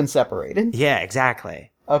party has been separated. Yeah,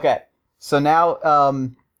 exactly. Okay. So now,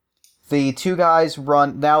 the 2 guys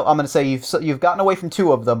run... Now, I'm gonna say you've gotten away from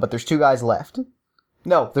 2 of them, but there's 2 guys left.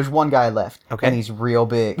 No, there's 1 guy left. Okay. And he's real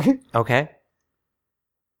big. Okay.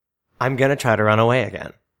 I'm gonna try to run away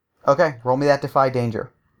again. Okay, roll me that defy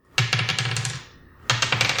danger.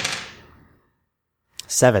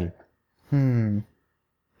 7.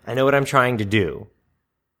 I know what I'm trying to do.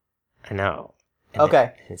 I know. And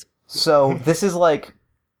okay. So, this is like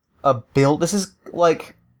this is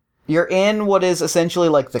like, you're in what is essentially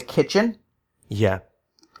like the kitchen. Yeah.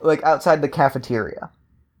 Like outside the cafeteria.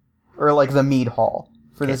 Or like the mead hall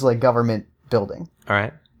for this like government building.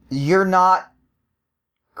 Alright. You're not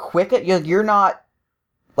you're not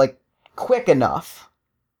like quick enough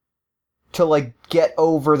to like get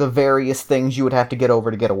over the various things you would have to get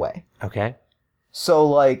over to get away. Okay. So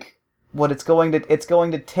like what it's going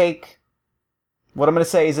to take. What I'm going to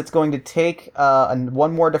say is it's going to take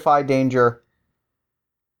one more defy danger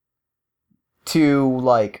to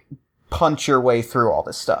like punch your way through all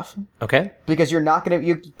this stuff. Okay. Because you're not going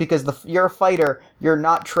to you're a fighter, you're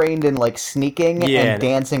not trained in like sneaking and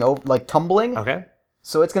dancing over like tumbling. Okay.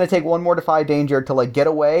 So it's going to take one more defy danger to like get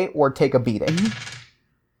away or take a beating.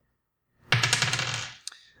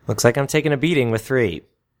 Looks like I'm taking a beating with 3.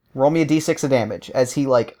 Roll me a d6 of damage as he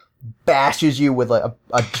like bashes you with like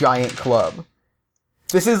a giant club.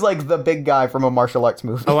 This is like the big guy from a martial arts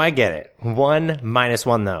movie. Oh, I get it. 1 minus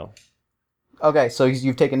 1 though. Okay, so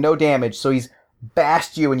you've taken no damage, so he's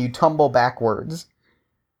bashed you and you tumble backwards.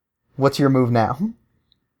 What's your move now?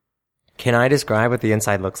 Can I describe what the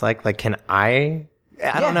inside looks like? Like, can I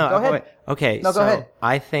don't know. Go ahead. Okay, No, go ahead.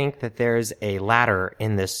 I think that there's a ladder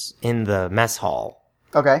in the mess hall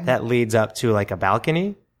Okay. that leads up to like a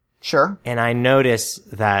balcony. Sure. And I notice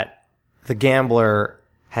that the gambler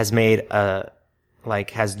has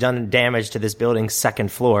has done damage to this building's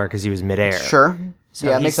second floor because he was midair. Sure. So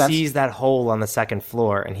yeah, he makes sense. sees that hole on the second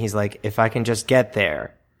floor, and he's like, if I can just get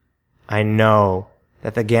there, I know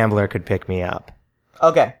that the gambler could pick me up.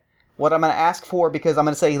 Okay. What I'm going to ask for, because I'm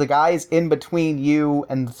going to say the guy is in between you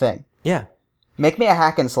and the thing. Yeah. Make me a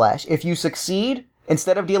hack and slash. If you succeed,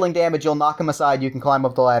 instead of dealing damage, you'll knock him aside, you can climb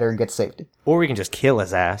up the ladder and get to safety. Or we can just kill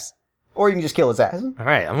his ass. Or you can just kill his ass. All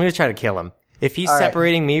right, I'm going to try to kill him. If he's All right.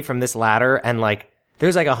 separating me from this ladder and like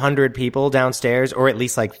there's like 100 people downstairs, or at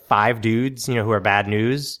least like 5 dudes, who are bad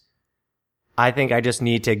news, I think I just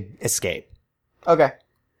need to escape. Okay.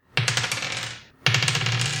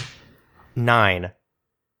 9.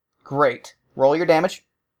 Great. Roll your damage.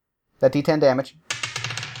 That d10 damage.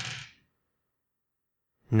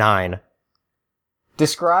 9.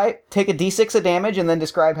 Take a d6 of damage and then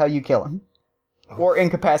describe how you kill him. Or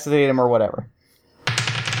incapacitate him or whatever.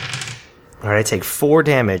 All right, I take 4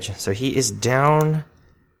 damage. So he is down.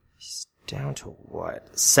 He's down to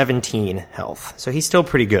what? 17 health. So he's still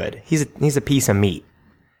pretty good. He's a piece of meat.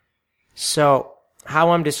 So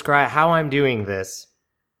how I'm doing this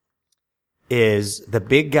is the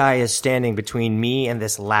big guy is standing between me and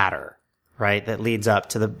this ladder, right? That leads up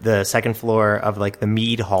to the second floor of like the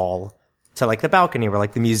mead hall to like the balcony where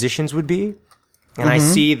like the musicians would be. And I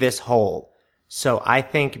see this hole. So I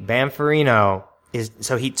think Bamferino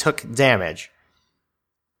so he took damage.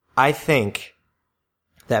 I think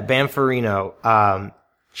that Bamferino,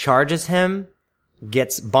 charges him,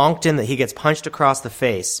 gets bonked he gets punched across the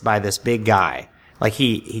face by this big guy. Like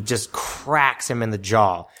he just cracks him in the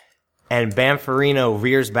jaw. And Bamferino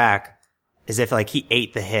rears back as if like he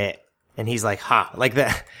ate the hit. And he's like, ha, like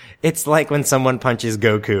that. It's like when someone punches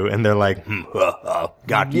Goku and they're like,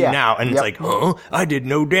 got you now. And it's like, huh? I did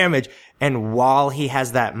no damage. And while he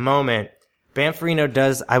has that moment, Bamferino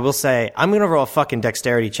does, I will say, I'm going to roll a fucking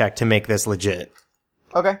dexterity check to make this legit.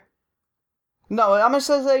 Okay. No, I'm going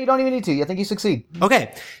to say you don't even need to. I think you succeed.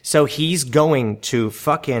 Okay. So he's going to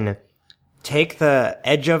fucking take the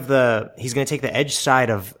edge he's going to take the edge side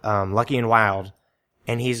of Lucky and Wild,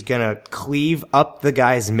 and he's going to cleave up the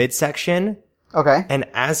guy's midsection. Okay. And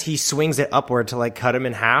as he swings it upward to like cut him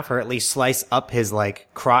in half, or at least slice up his like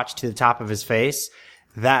crotch to the top of his face,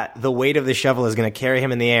 that the weight of the shovel is going to carry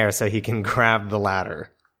him in the air so he can grab the ladder.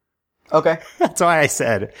 Okay. That's why I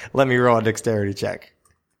said, let me roll a dexterity check.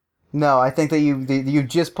 No, I think that you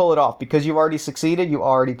just pull it off. Because you've already succeeded, you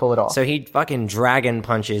already pull it off. So he fucking dragon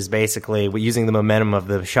punches, basically, using the momentum of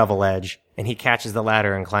the shovel edge, and he catches the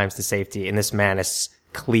ladder and climbs to safety, and this man is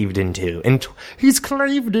cleaved in two. He's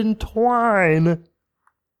cleaved in twine.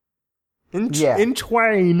 In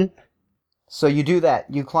twain. So you do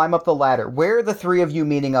that. You climb up the ladder. Where are the three of you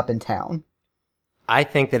meeting up in town? I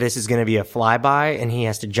think that this is going to be a flyby, and he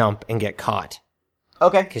has to jump and get caught.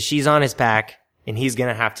 Okay. Because she's on his back, and he's going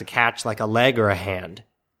to have to catch like a leg or a hand.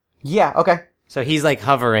 Yeah, okay. So he's like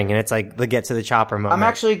hovering, and it's like the get to the chopper moment. I'm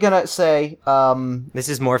actually going to say, this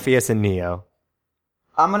is Morpheus and Neo.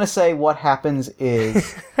 I'm going to say what happens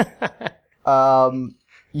is,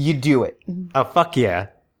 you do it. Oh, fuck yeah.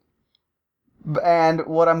 And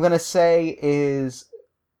what I'm going to say is,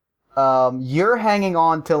 you're hanging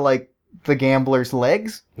on to, like, the gambler's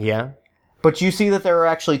legs. Yeah. But you see that there are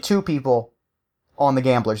actually two people on the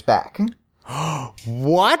gambler's back.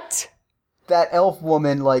 What? That elf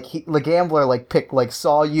woman, like, the gambler, like,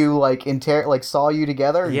 saw you, like, saw you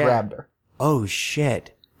together and grabbed her. Oh,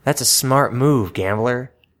 shit. That's a smart move,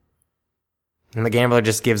 gambler. And the gambler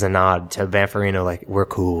just gives a nod to Bamferino, like, we're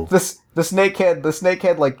cool. The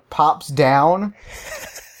snakehead, like, pops down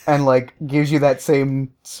and like gives you that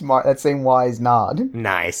same wise nod.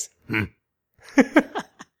 Nice.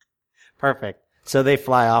 Perfect. So they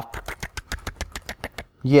fly off.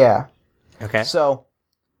 Yeah. Okay. So,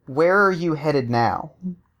 where are you headed now?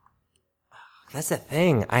 That's the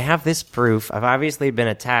thing. I have this proof. I've obviously been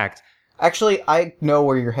attacked. Actually, I know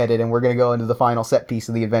where you're headed, and we're going to go into the final set piece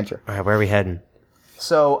of the adventure. All right, where are we heading?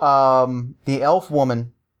 So, the elf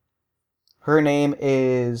woman, her name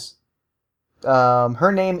is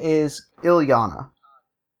Ilyana.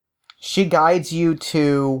 She guides you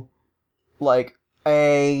to, like,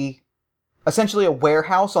 essentially a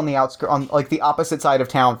warehouse on the outskirts, on, like, the opposite side of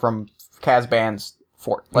town from Kazban's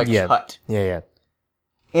fort, like, hut. Yeah.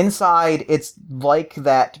 Inside, it's like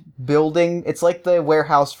that building. It's like the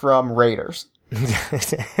warehouse from Raiders.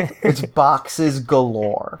 It's boxes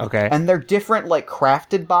galore. Okay. And they're different, like,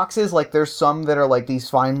 crafted boxes. Like, there's some that are, like, these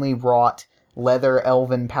finely wrought leather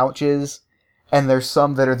elven pouches. And there's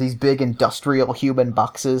some that are these big industrial human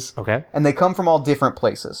boxes. Okay. And they come from all different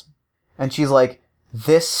places. And she's like,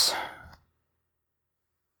 This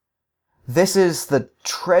is the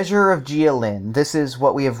treasure of Jialin. This is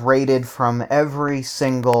what we have raided from every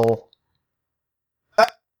single...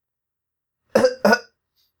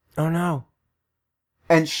 Oh no.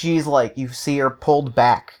 And she's like, you see her pulled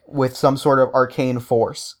back with some sort of arcane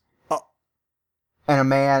force. Oh. And a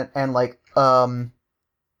man, and like, a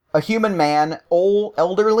human man, old,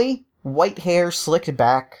 elderly, white hair slicked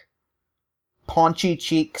back, paunchy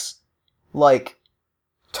cheeks, like,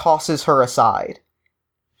 tosses her aside.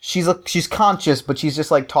 She's conscious, but she's just,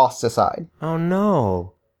 like, tossed aside. Oh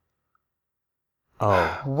no.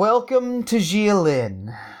 Oh. Welcome to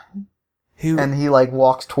Jialin. Who? And he, like,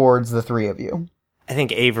 walks towards the three of you. I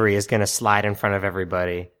think Avery is gonna slide in front of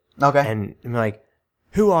everybody. Okay. And I'm like,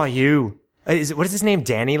 who are you? What is his name?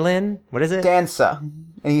 Danny Lynn? What is it? Dansa.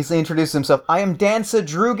 And he's introduced himself. I am Dansa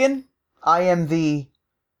Drugan. I am the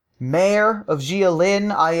mayor of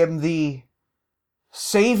Jialin. I am the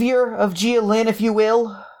savior of Jialin, if you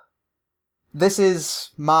will. This is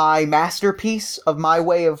my masterpiece of my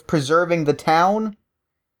way of preserving the town.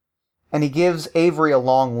 And he gives Avery a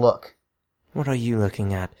long look. What are you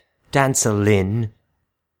looking at? Dancer Lynn.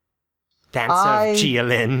 Dancer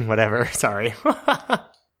Jialin, whatever. Sorry.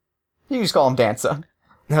 You can just call him Dansa.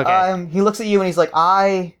 Okay. He looks at you and he's like,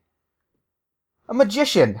 a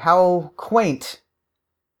magician. How quaint.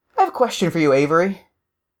 I have a question for you, Avery.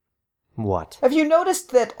 What? Have you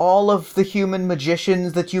noticed that all of the human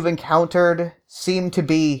magicians that you've encountered seem to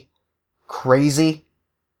be crazy?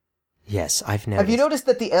 Yes, I've noticed. Have you noticed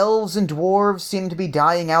that the elves and dwarves seem to be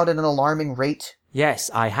dying out at an alarming rate?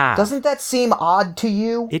 Yes, I have. Doesn't that seem odd to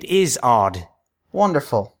you? It is odd.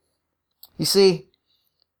 Wonderful. You see,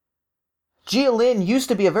 Jialin used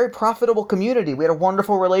to be a very profitable community. We had a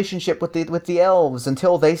wonderful relationship with the elves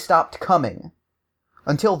until they stopped coming.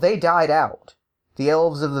 Until they died out. The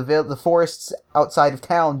elves of the forests outside of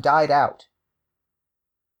town died out.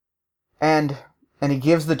 And he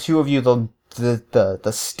gives the two of you the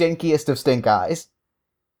stinkiest of stink eyes.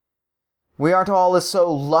 We aren't all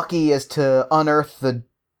so lucky as to unearth the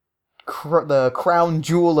crown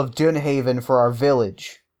jewel of Dunhaven for our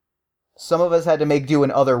village. Some of us had to make do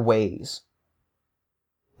in other ways.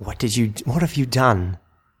 What have you done?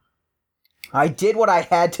 I did what I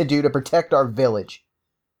had to do to protect our village.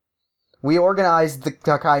 We organized the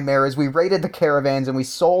chimeras, we raided the caravans, and we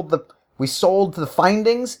sold the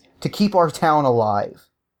findings to keep our town alive.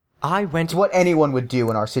 It's what anyone would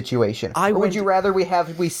do in our situation. Or would you rather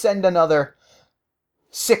we send another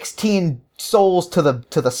 16 souls to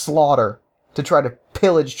the slaughter to try to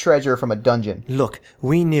pillage treasure from a dungeon? Look,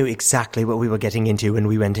 we knew exactly what we were getting into when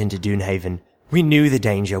we went into Dunhaven. We knew the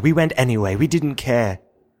danger. We went anyway. We didn't care.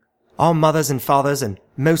 Our mothers and fathers, and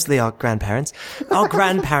mostly our grandparents,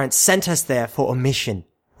 sent us there for a mission.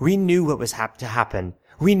 We knew what was to happen.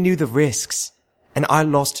 We knew the risks. And I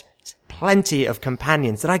lost plenty of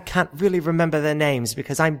companions that I can't really remember their names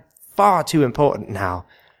because I'm far too important now.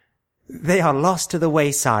 They are lost to the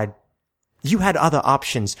wayside. You had other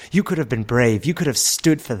options. You could have been brave. You could have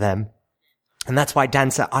stood for them. And that's why,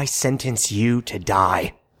 Dancer, I sentence you to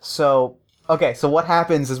die. So what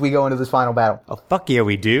happens as we go into this final battle? Oh, fuck yeah,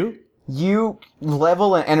 we do. You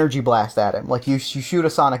level an energy blast at him. Like, you shoot a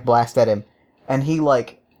sonic blast at him, and he,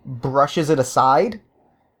 like, brushes it aside.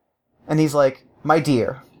 And he's like, my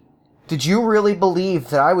dear, did you really believe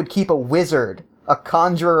that I would keep a wizard, a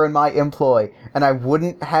conjurer in my employ, and I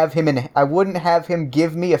wouldn't have him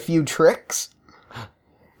give me a few tricks?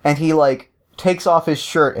 And he, like, takes off his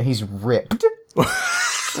shirt, and he's ripped.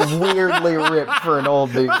 Weirdly ripped for an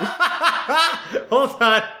old dude. Hold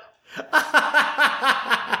on.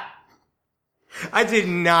 I did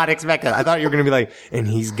not expect that. I thought you were going to be like, and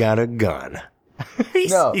he's got a gun.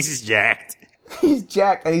 No. He's jacked. He's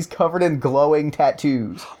jacked and he's covered in glowing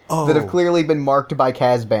tattoos that have clearly been marked by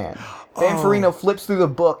Kazban. Banfarino flips through the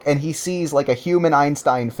book and he sees like a human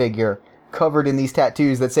Einstein figure covered in these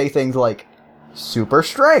tattoos that say things like super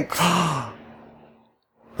strength,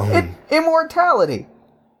 immortality.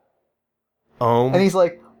 And he's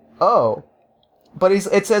like, oh. But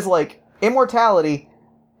it says like immortality,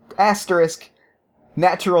 asterisk,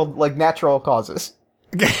 natural causes.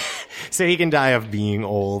 So he can die of being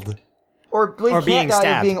old. Or he can't being die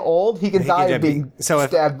stabbed. of being old. He can die of being So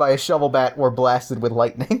stabbed by a shovel bat or blasted with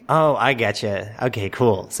lightning. Oh, I getcha. Okay,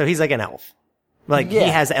 cool. So he's like an elf. Like, he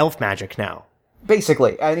has elf magic now.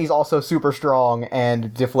 Basically. And he's also super strong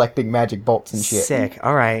and deflecting magic bolts and shit. Sick.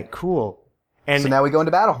 All right, cool. And So now we go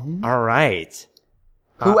into battle. all right.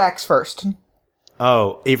 Who acts first?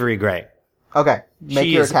 Oh, Avery Gray. Okay. Make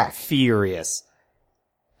She your is attack. furious.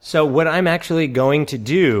 So what I'm actually going to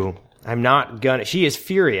do, she is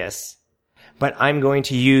furious, but I'm going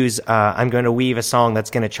to weave a song that's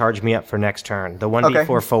going to charge me up for next turn. The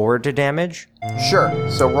 1d4 forward to damage. Sure.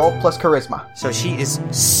 So roll plus charisma. So she is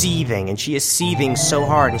seething, and she is seething so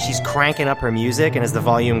hard, and she's cranking up her music, and as the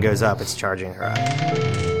volume goes up, it's charging her up.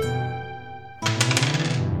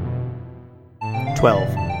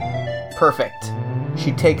 12. Perfect.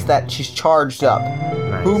 She takes that. She's charged up.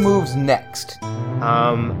 Nice. Who moves next?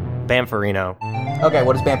 Banfarino. Okay,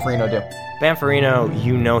 what does Banfarino do?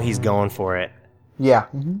 Banfarino, he's going for it. Yeah.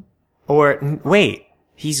 Or, wait,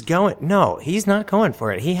 he's not going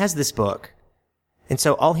for it. He has this book. And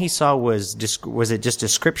so all he saw was it just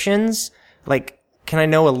descriptions? Like, can I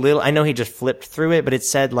know a little? I know he just flipped through it, but it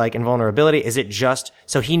said, like, invulnerability. Is it just,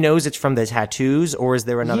 so he knows it's from the tattoos, or is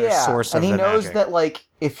there another source of the magic? And he knows that, like,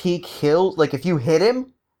 if you hit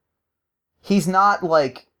him, he's not,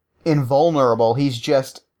 like, invulnerable. He's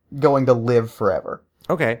just going to live forever.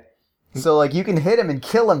 Okay. So, like, you can hit him and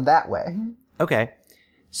kill him that way. Okay.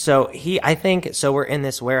 So we're in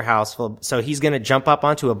this warehouse so he's gonna jump up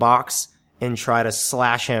onto a box and try to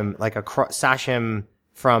slash him, slash him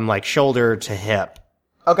from, like, shoulder to hip.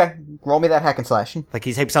 Okay, roll me that hack and slash. Like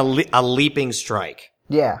he takes a leaping strike.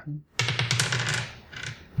 Yeah.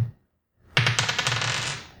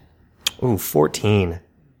 Ooh, 14.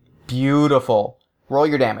 Beautiful. Roll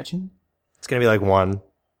your damage. It's gonna be like 1.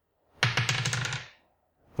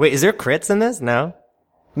 Wait, is there crits in this? No?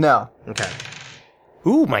 No. Okay.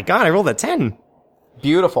 Ooh, my god, I rolled a 10.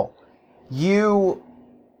 Beautiful. You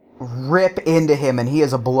rip into him and he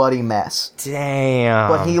is a bloody mess. Damn.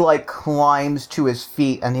 But he, like, climbs to his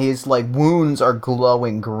feet and his, like, wounds are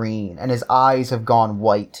glowing green and his eyes have gone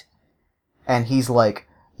white. And he's like,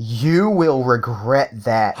 you will regret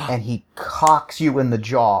that. And he cocks you in the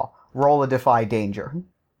jaw. Roll a defy danger.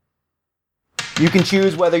 You can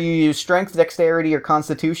choose whether you use strength, dexterity, or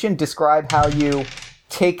constitution. Describe how you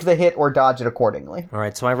take the hit or dodge it accordingly.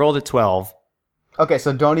 Alright, so I rolled a 12. Okay,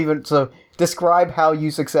 so describe how you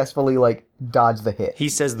successfully, like, dodge the hit. He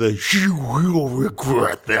says you will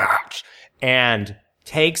regret that. And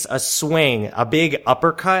takes a swing, a big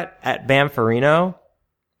uppercut at Banfarino.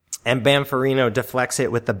 And Banfarino deflects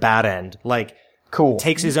it with the bat end. Like, cool.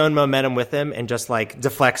 Takes his own momentum with him and just, like,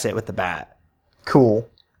 deflects it with the bat. Cool.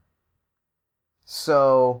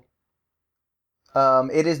 So,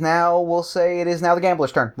 we'll say it is now the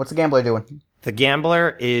gambler's turn. What's the gambler doing? The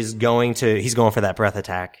gambler he's going for that breath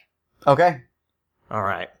attack. Okay.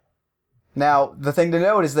 Alright. Now, the thing to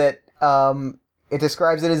note is that, it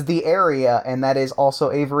describes it as the area, and that is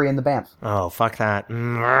also Avery and the Banff. Oh, fuck that.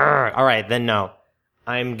 Alright, then no.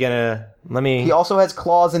 He also has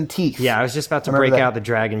claws and teeth. Yeah, I was just about to break out the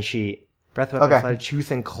dragon sheet. Breath weapon, flight,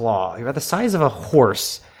 tooth, and claw. You're about the size of a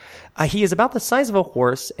horse. He is about the size of a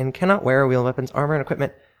horse and cannot wear wheeled weapons, armor, and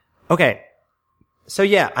equipment. Okay. So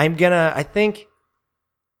yeah, he's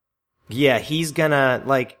gonna,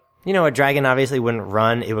 like, a dragon obviously wouldn't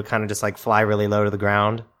run. It would kind of just, like, fly really low to the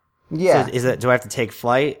ground. Yeah. So do I have to take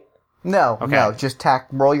flight? No, Okay. no, just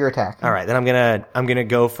roll your attack. Alright, then I'm gonna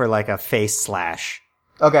go for, like, a face slash.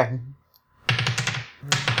 Okay.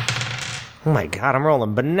 Oh my god, I'm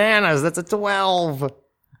rolling bananas. That's a 12.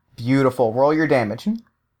 Beautiful. Roll your damage.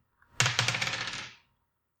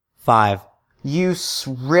 5. You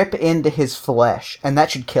rip into his flesh, and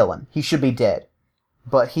that should kill him. He should be dead.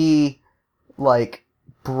 But he,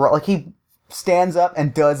 he stands up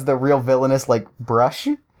and does the real villainous, brush?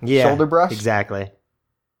 Yeah. Shoulder brush? Exactly.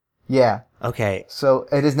 Yeah. Okay. So,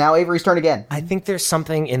 it is now Avery's turn again. I think there's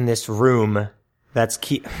something in this room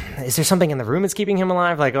is there something in the room that's keeping him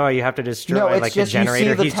alive? Like, oh, you have to destroy, no, it's like, just, a generator?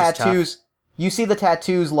 You see the He's just tough. tattoos, you see the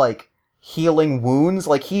tattoos, healing wounds.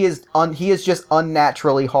 Like, he is just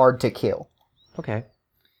unnaturally hard to kill. Okay.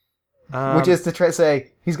 Which is to try to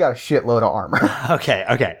say, he's got a shitload of armor.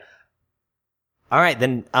 Okay. All right,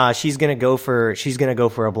 then she's gonna go for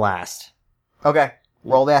a blast. Okay.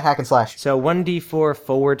 Roll that hack and slash. So 1d4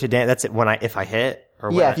 forward to damage. That's it. If I hit,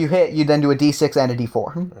 or Yeah, if you hit, you then do a d6 and a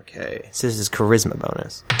d4. Okay. So this is charisma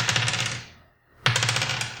bonus.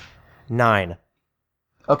 9.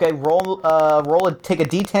 Okay, take a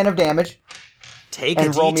d10 of damage. Take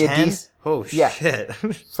and a roll me a d10. Oh Yeah. shit.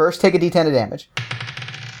 First, take a d10 of damage.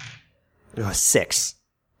 6.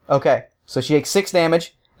 Okay, so she takes 6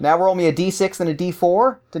 damage. Now roll me a d6 and a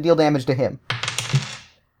d4 to deal damage to him.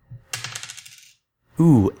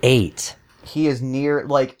 Ooh, 8. He is near,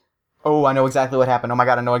 like, oh, I know exactly what happened. Oh my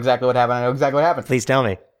god, I know exactly what happened. Please tell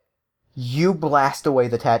me. You blast away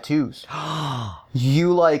the tattoos.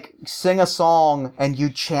 You, like, sing a song and you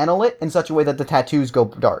channel it in such a way that the tattoos go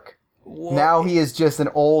dark. What? Now he is just an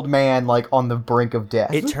old man, like, on the brink of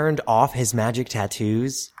death. It turned off his magic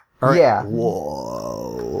tattoos? Yeah.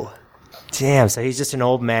 Whoa. Damn, so he's just an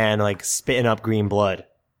old man, like, spitting up green blood.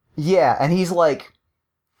 Yeah, and he's like,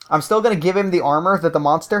 I'm still gonna give him the armor that the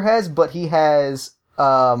monster has, but he has,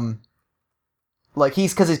 like,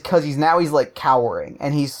 cause he's now like cowering,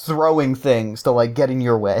 and he's throwing things to, like, get in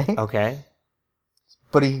your way. Okay.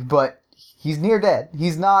 But he's near dead.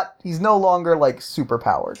 He's no longer, like, super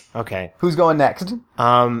powered. Okay. Who's going next?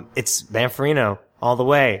 It's Manfrino, all the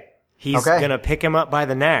way. He's gonna pick him up by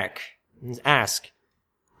the neck and ask,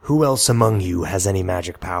 who else among you has any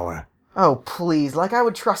magic power? Oh, please, like I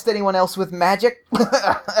would trust anyone else with magic.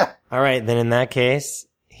 Alright, then in that case,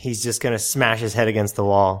 he's just gonna smash his head against the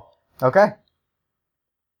wall. Okay.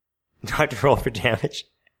 Do I have to roll for damage?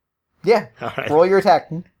 Yeah. Alright. Roll your attack.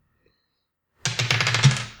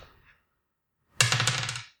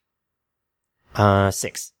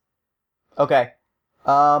 6. Okay.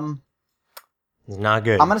 Not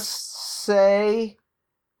good. I'm gonna say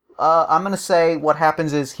what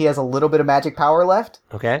happens is he has a little bit of magic power left.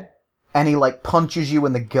 Okay. And he, like, punches you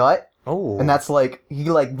in the gut. Oh. And that's, like, he,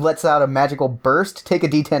 like, lets out a magical burst. Take a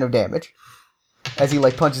d10 of damage. As he,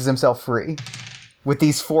 like, punches himself free. With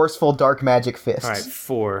these forceful dark magic fists. Alright,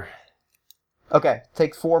 4. Okay,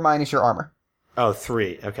 take 4 minus your armor. Oh,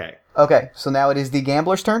 3. Okay. Okay, so now it is the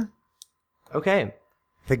gambler's turn. Okay.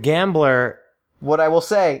 The gambler... What I will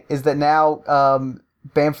say is that now,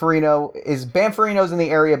 Banfarino's in the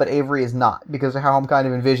area, but Avery is not, because of how I'm kind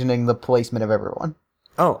of envisioning the placement of everyone.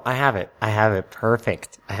 Oh, I have it.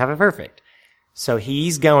 Perfect. So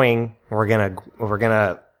he's going, we're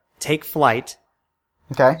gonna take flight.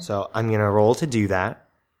 Okay. So I'm gonna roll to do that.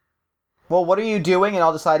 Well, what are you doing? And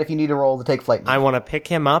I'll decide if you need to roll to take flight. I want to pick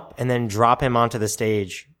him up and then drop him onto the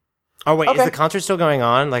stage. Oh wait, Okay. Is the concert still going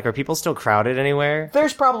on? Like, are people still crowded anywhere?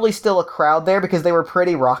 There's probably still a crowd there because they were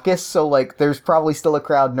pretty raucous, so, like, there's probably still a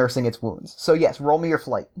crowd nursing its wounds. So yes, roll me your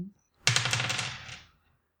flight.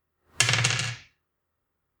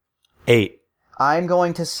 8. I'm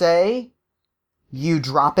going to say you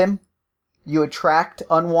drop him. You attract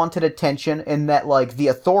unwanted attention in that, like, the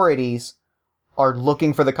authorities are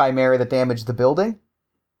looking for the chimera that damaged the building.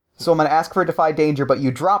 So I'm going to ask for a defy danger, but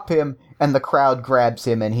you drop him, and the crowd grabs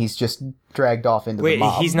him, and he's just dragged off into the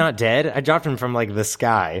mob. Wait, he's not dead? I dropped him from, like, the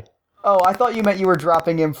sky. Oh, I thought you meant you were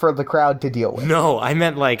dropping him for the crowd to deal with. No, I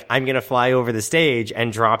meant, like, I'm gonna fly over the stage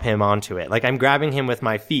and drop him onto it. Like, I'm grabbing him with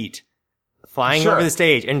my feet, flying Sure. over the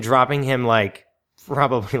stage, and dropping him, like,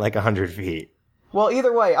 probably, like, 100 feet. Well,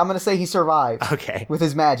 either way, I'm going to say he survived Okay. with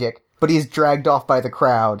his magic, but he's dragged off by the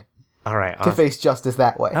crowd Alright. to face justice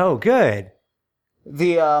that way. Oh, good.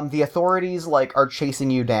 The authorities, like, are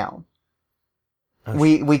chasing you down. Oh,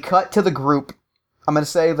 We cut to the group. I'm gonna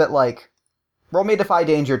say that, like, roll me a defy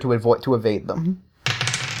danger to evade them.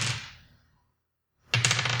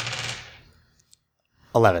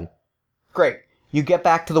 11. Great. You get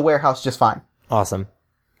back to the warehouse just fine. Awesome.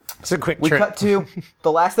 It's a quick We trip. cut to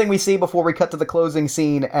the last thing we see before we cut to the closing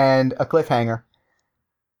scene and a cliffhanger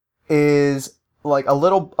is, like, a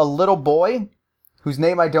little boy whose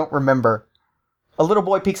name I don't remember. A little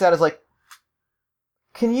boy peeks out, is like,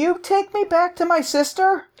 "Can you take me back to my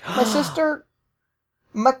sister? My sister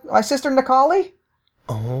Nikali?"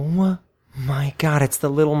 Oh my god, it's the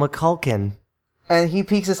little McCulkin. And he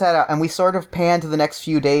peeks his head out, and we sort of pan to the next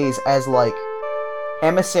few days as, like,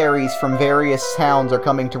 emissaries from various towns are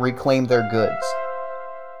coming to reclaim their goods.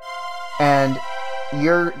 And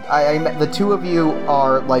the two of you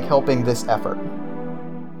are, like, helping this effort.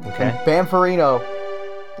 Okay. Banfarino,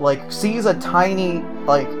 like, sees he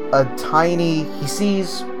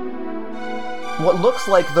sees what looks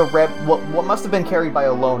like what must have been carried by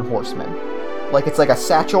a lone horseman. Like, it's like a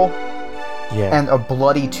satchel Yeah. and a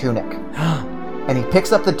bloody tunic. And he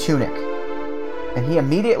picks up the tunic, and he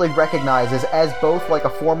immediately recognizes, as both like a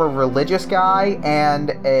former religious guy and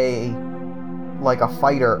a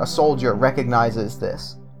fighter, a soldier, recognizes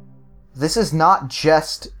this. This is not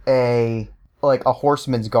just a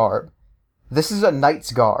horseman's garb. This is a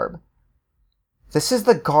knight's garb. This is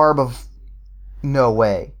the garb of... No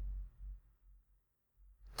way.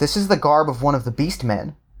 This is the garb of one of the Beast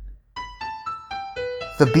Men.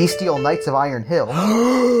 The Bestial Knights of Iron Hill.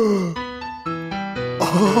 Oh!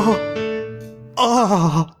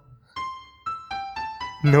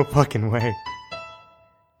 No fucking way.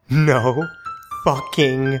 No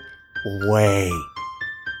fucking way.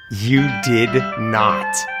 You did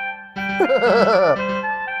not.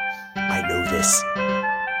 I know this.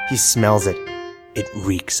 He smells it. It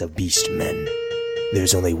reeks of beast men.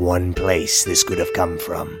 There's only one place this could have come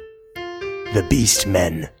from. The Beast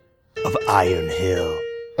Men of Iron Hill.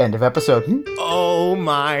 End of episode. Oh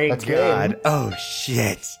my That's god. game. Oh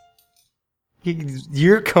shit.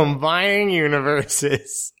 You're combining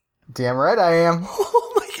universes. Damn right I am.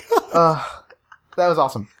 Oh my god. That was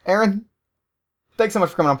awesome. Aaron, thanks so much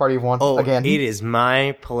for coming on Party of One again. It is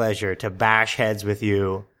my pleasure to bash heads with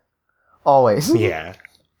you. Always. Yeah.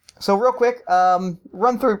 So real quick,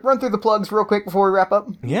 run through the plugs real quick before we wrap up.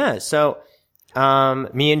 Yeah, so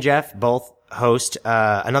me and Jeff both host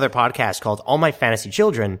another podcast called All My Fantasy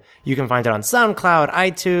Children. You can find it on SoundCloud,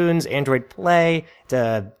 iTunes, Android Play. It's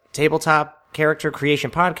a tabletop character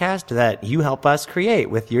creation podcast that you help us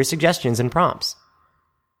create with your suggestions and prompts.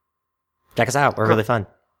 Check us out. We're really fun.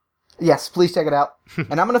 Yes, please check it out.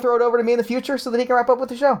 And I'm going to throw it over to me in the future so that he can wrap up with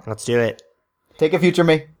the show. Let's do it. Take it, future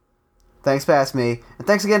me. Thanks, past me. And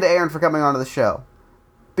thanks again to Aaron for coming onto the show.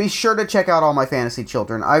 Be sure to check out All My Fantasy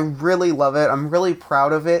Children. I really love it. I'm really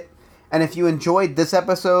proud of it. And if you enjoyed this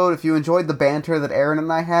episode, if you enjoyed the banter that Aaron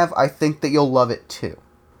and I have, I think that you'll love it too.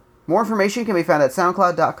 More information can be found at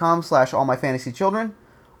soundcloud.com/allmyfantasychildren,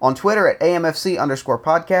 on Twitter at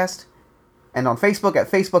AMFC_podcast, and on Facebook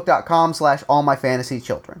at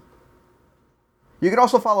facebook.com/allmyfantasychildren. You can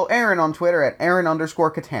also follow Aaron on Twitter at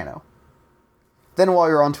Aaron_Catano. Then while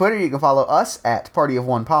you're on Twitter, you can follow us at Party of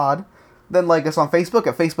One Pod. Then like us on Facebook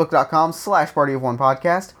at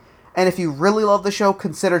facebook.com/partyofonepodcast. And if you really love the show,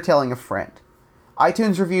 consider telling a friend.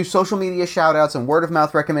 iTunes reviews, social media shoutouts, and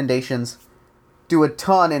word-of-mouth recommendations do a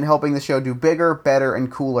ton in helping the show do bigger, better, and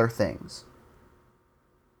cooler things.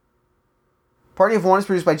 Party of One is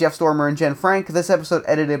produced by Jeff Stormer and Jen Frank. This episode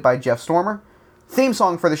edited by Jeff Stormer. Theme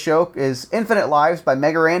song for the show is Infinite Lives by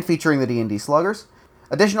Megaran featuring the D&D Sluggers.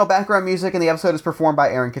 Additional background music in the episode is performed by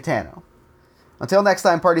Aaron Catano. Until next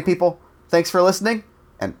time, party people, thanks for listening,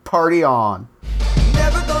 and party on!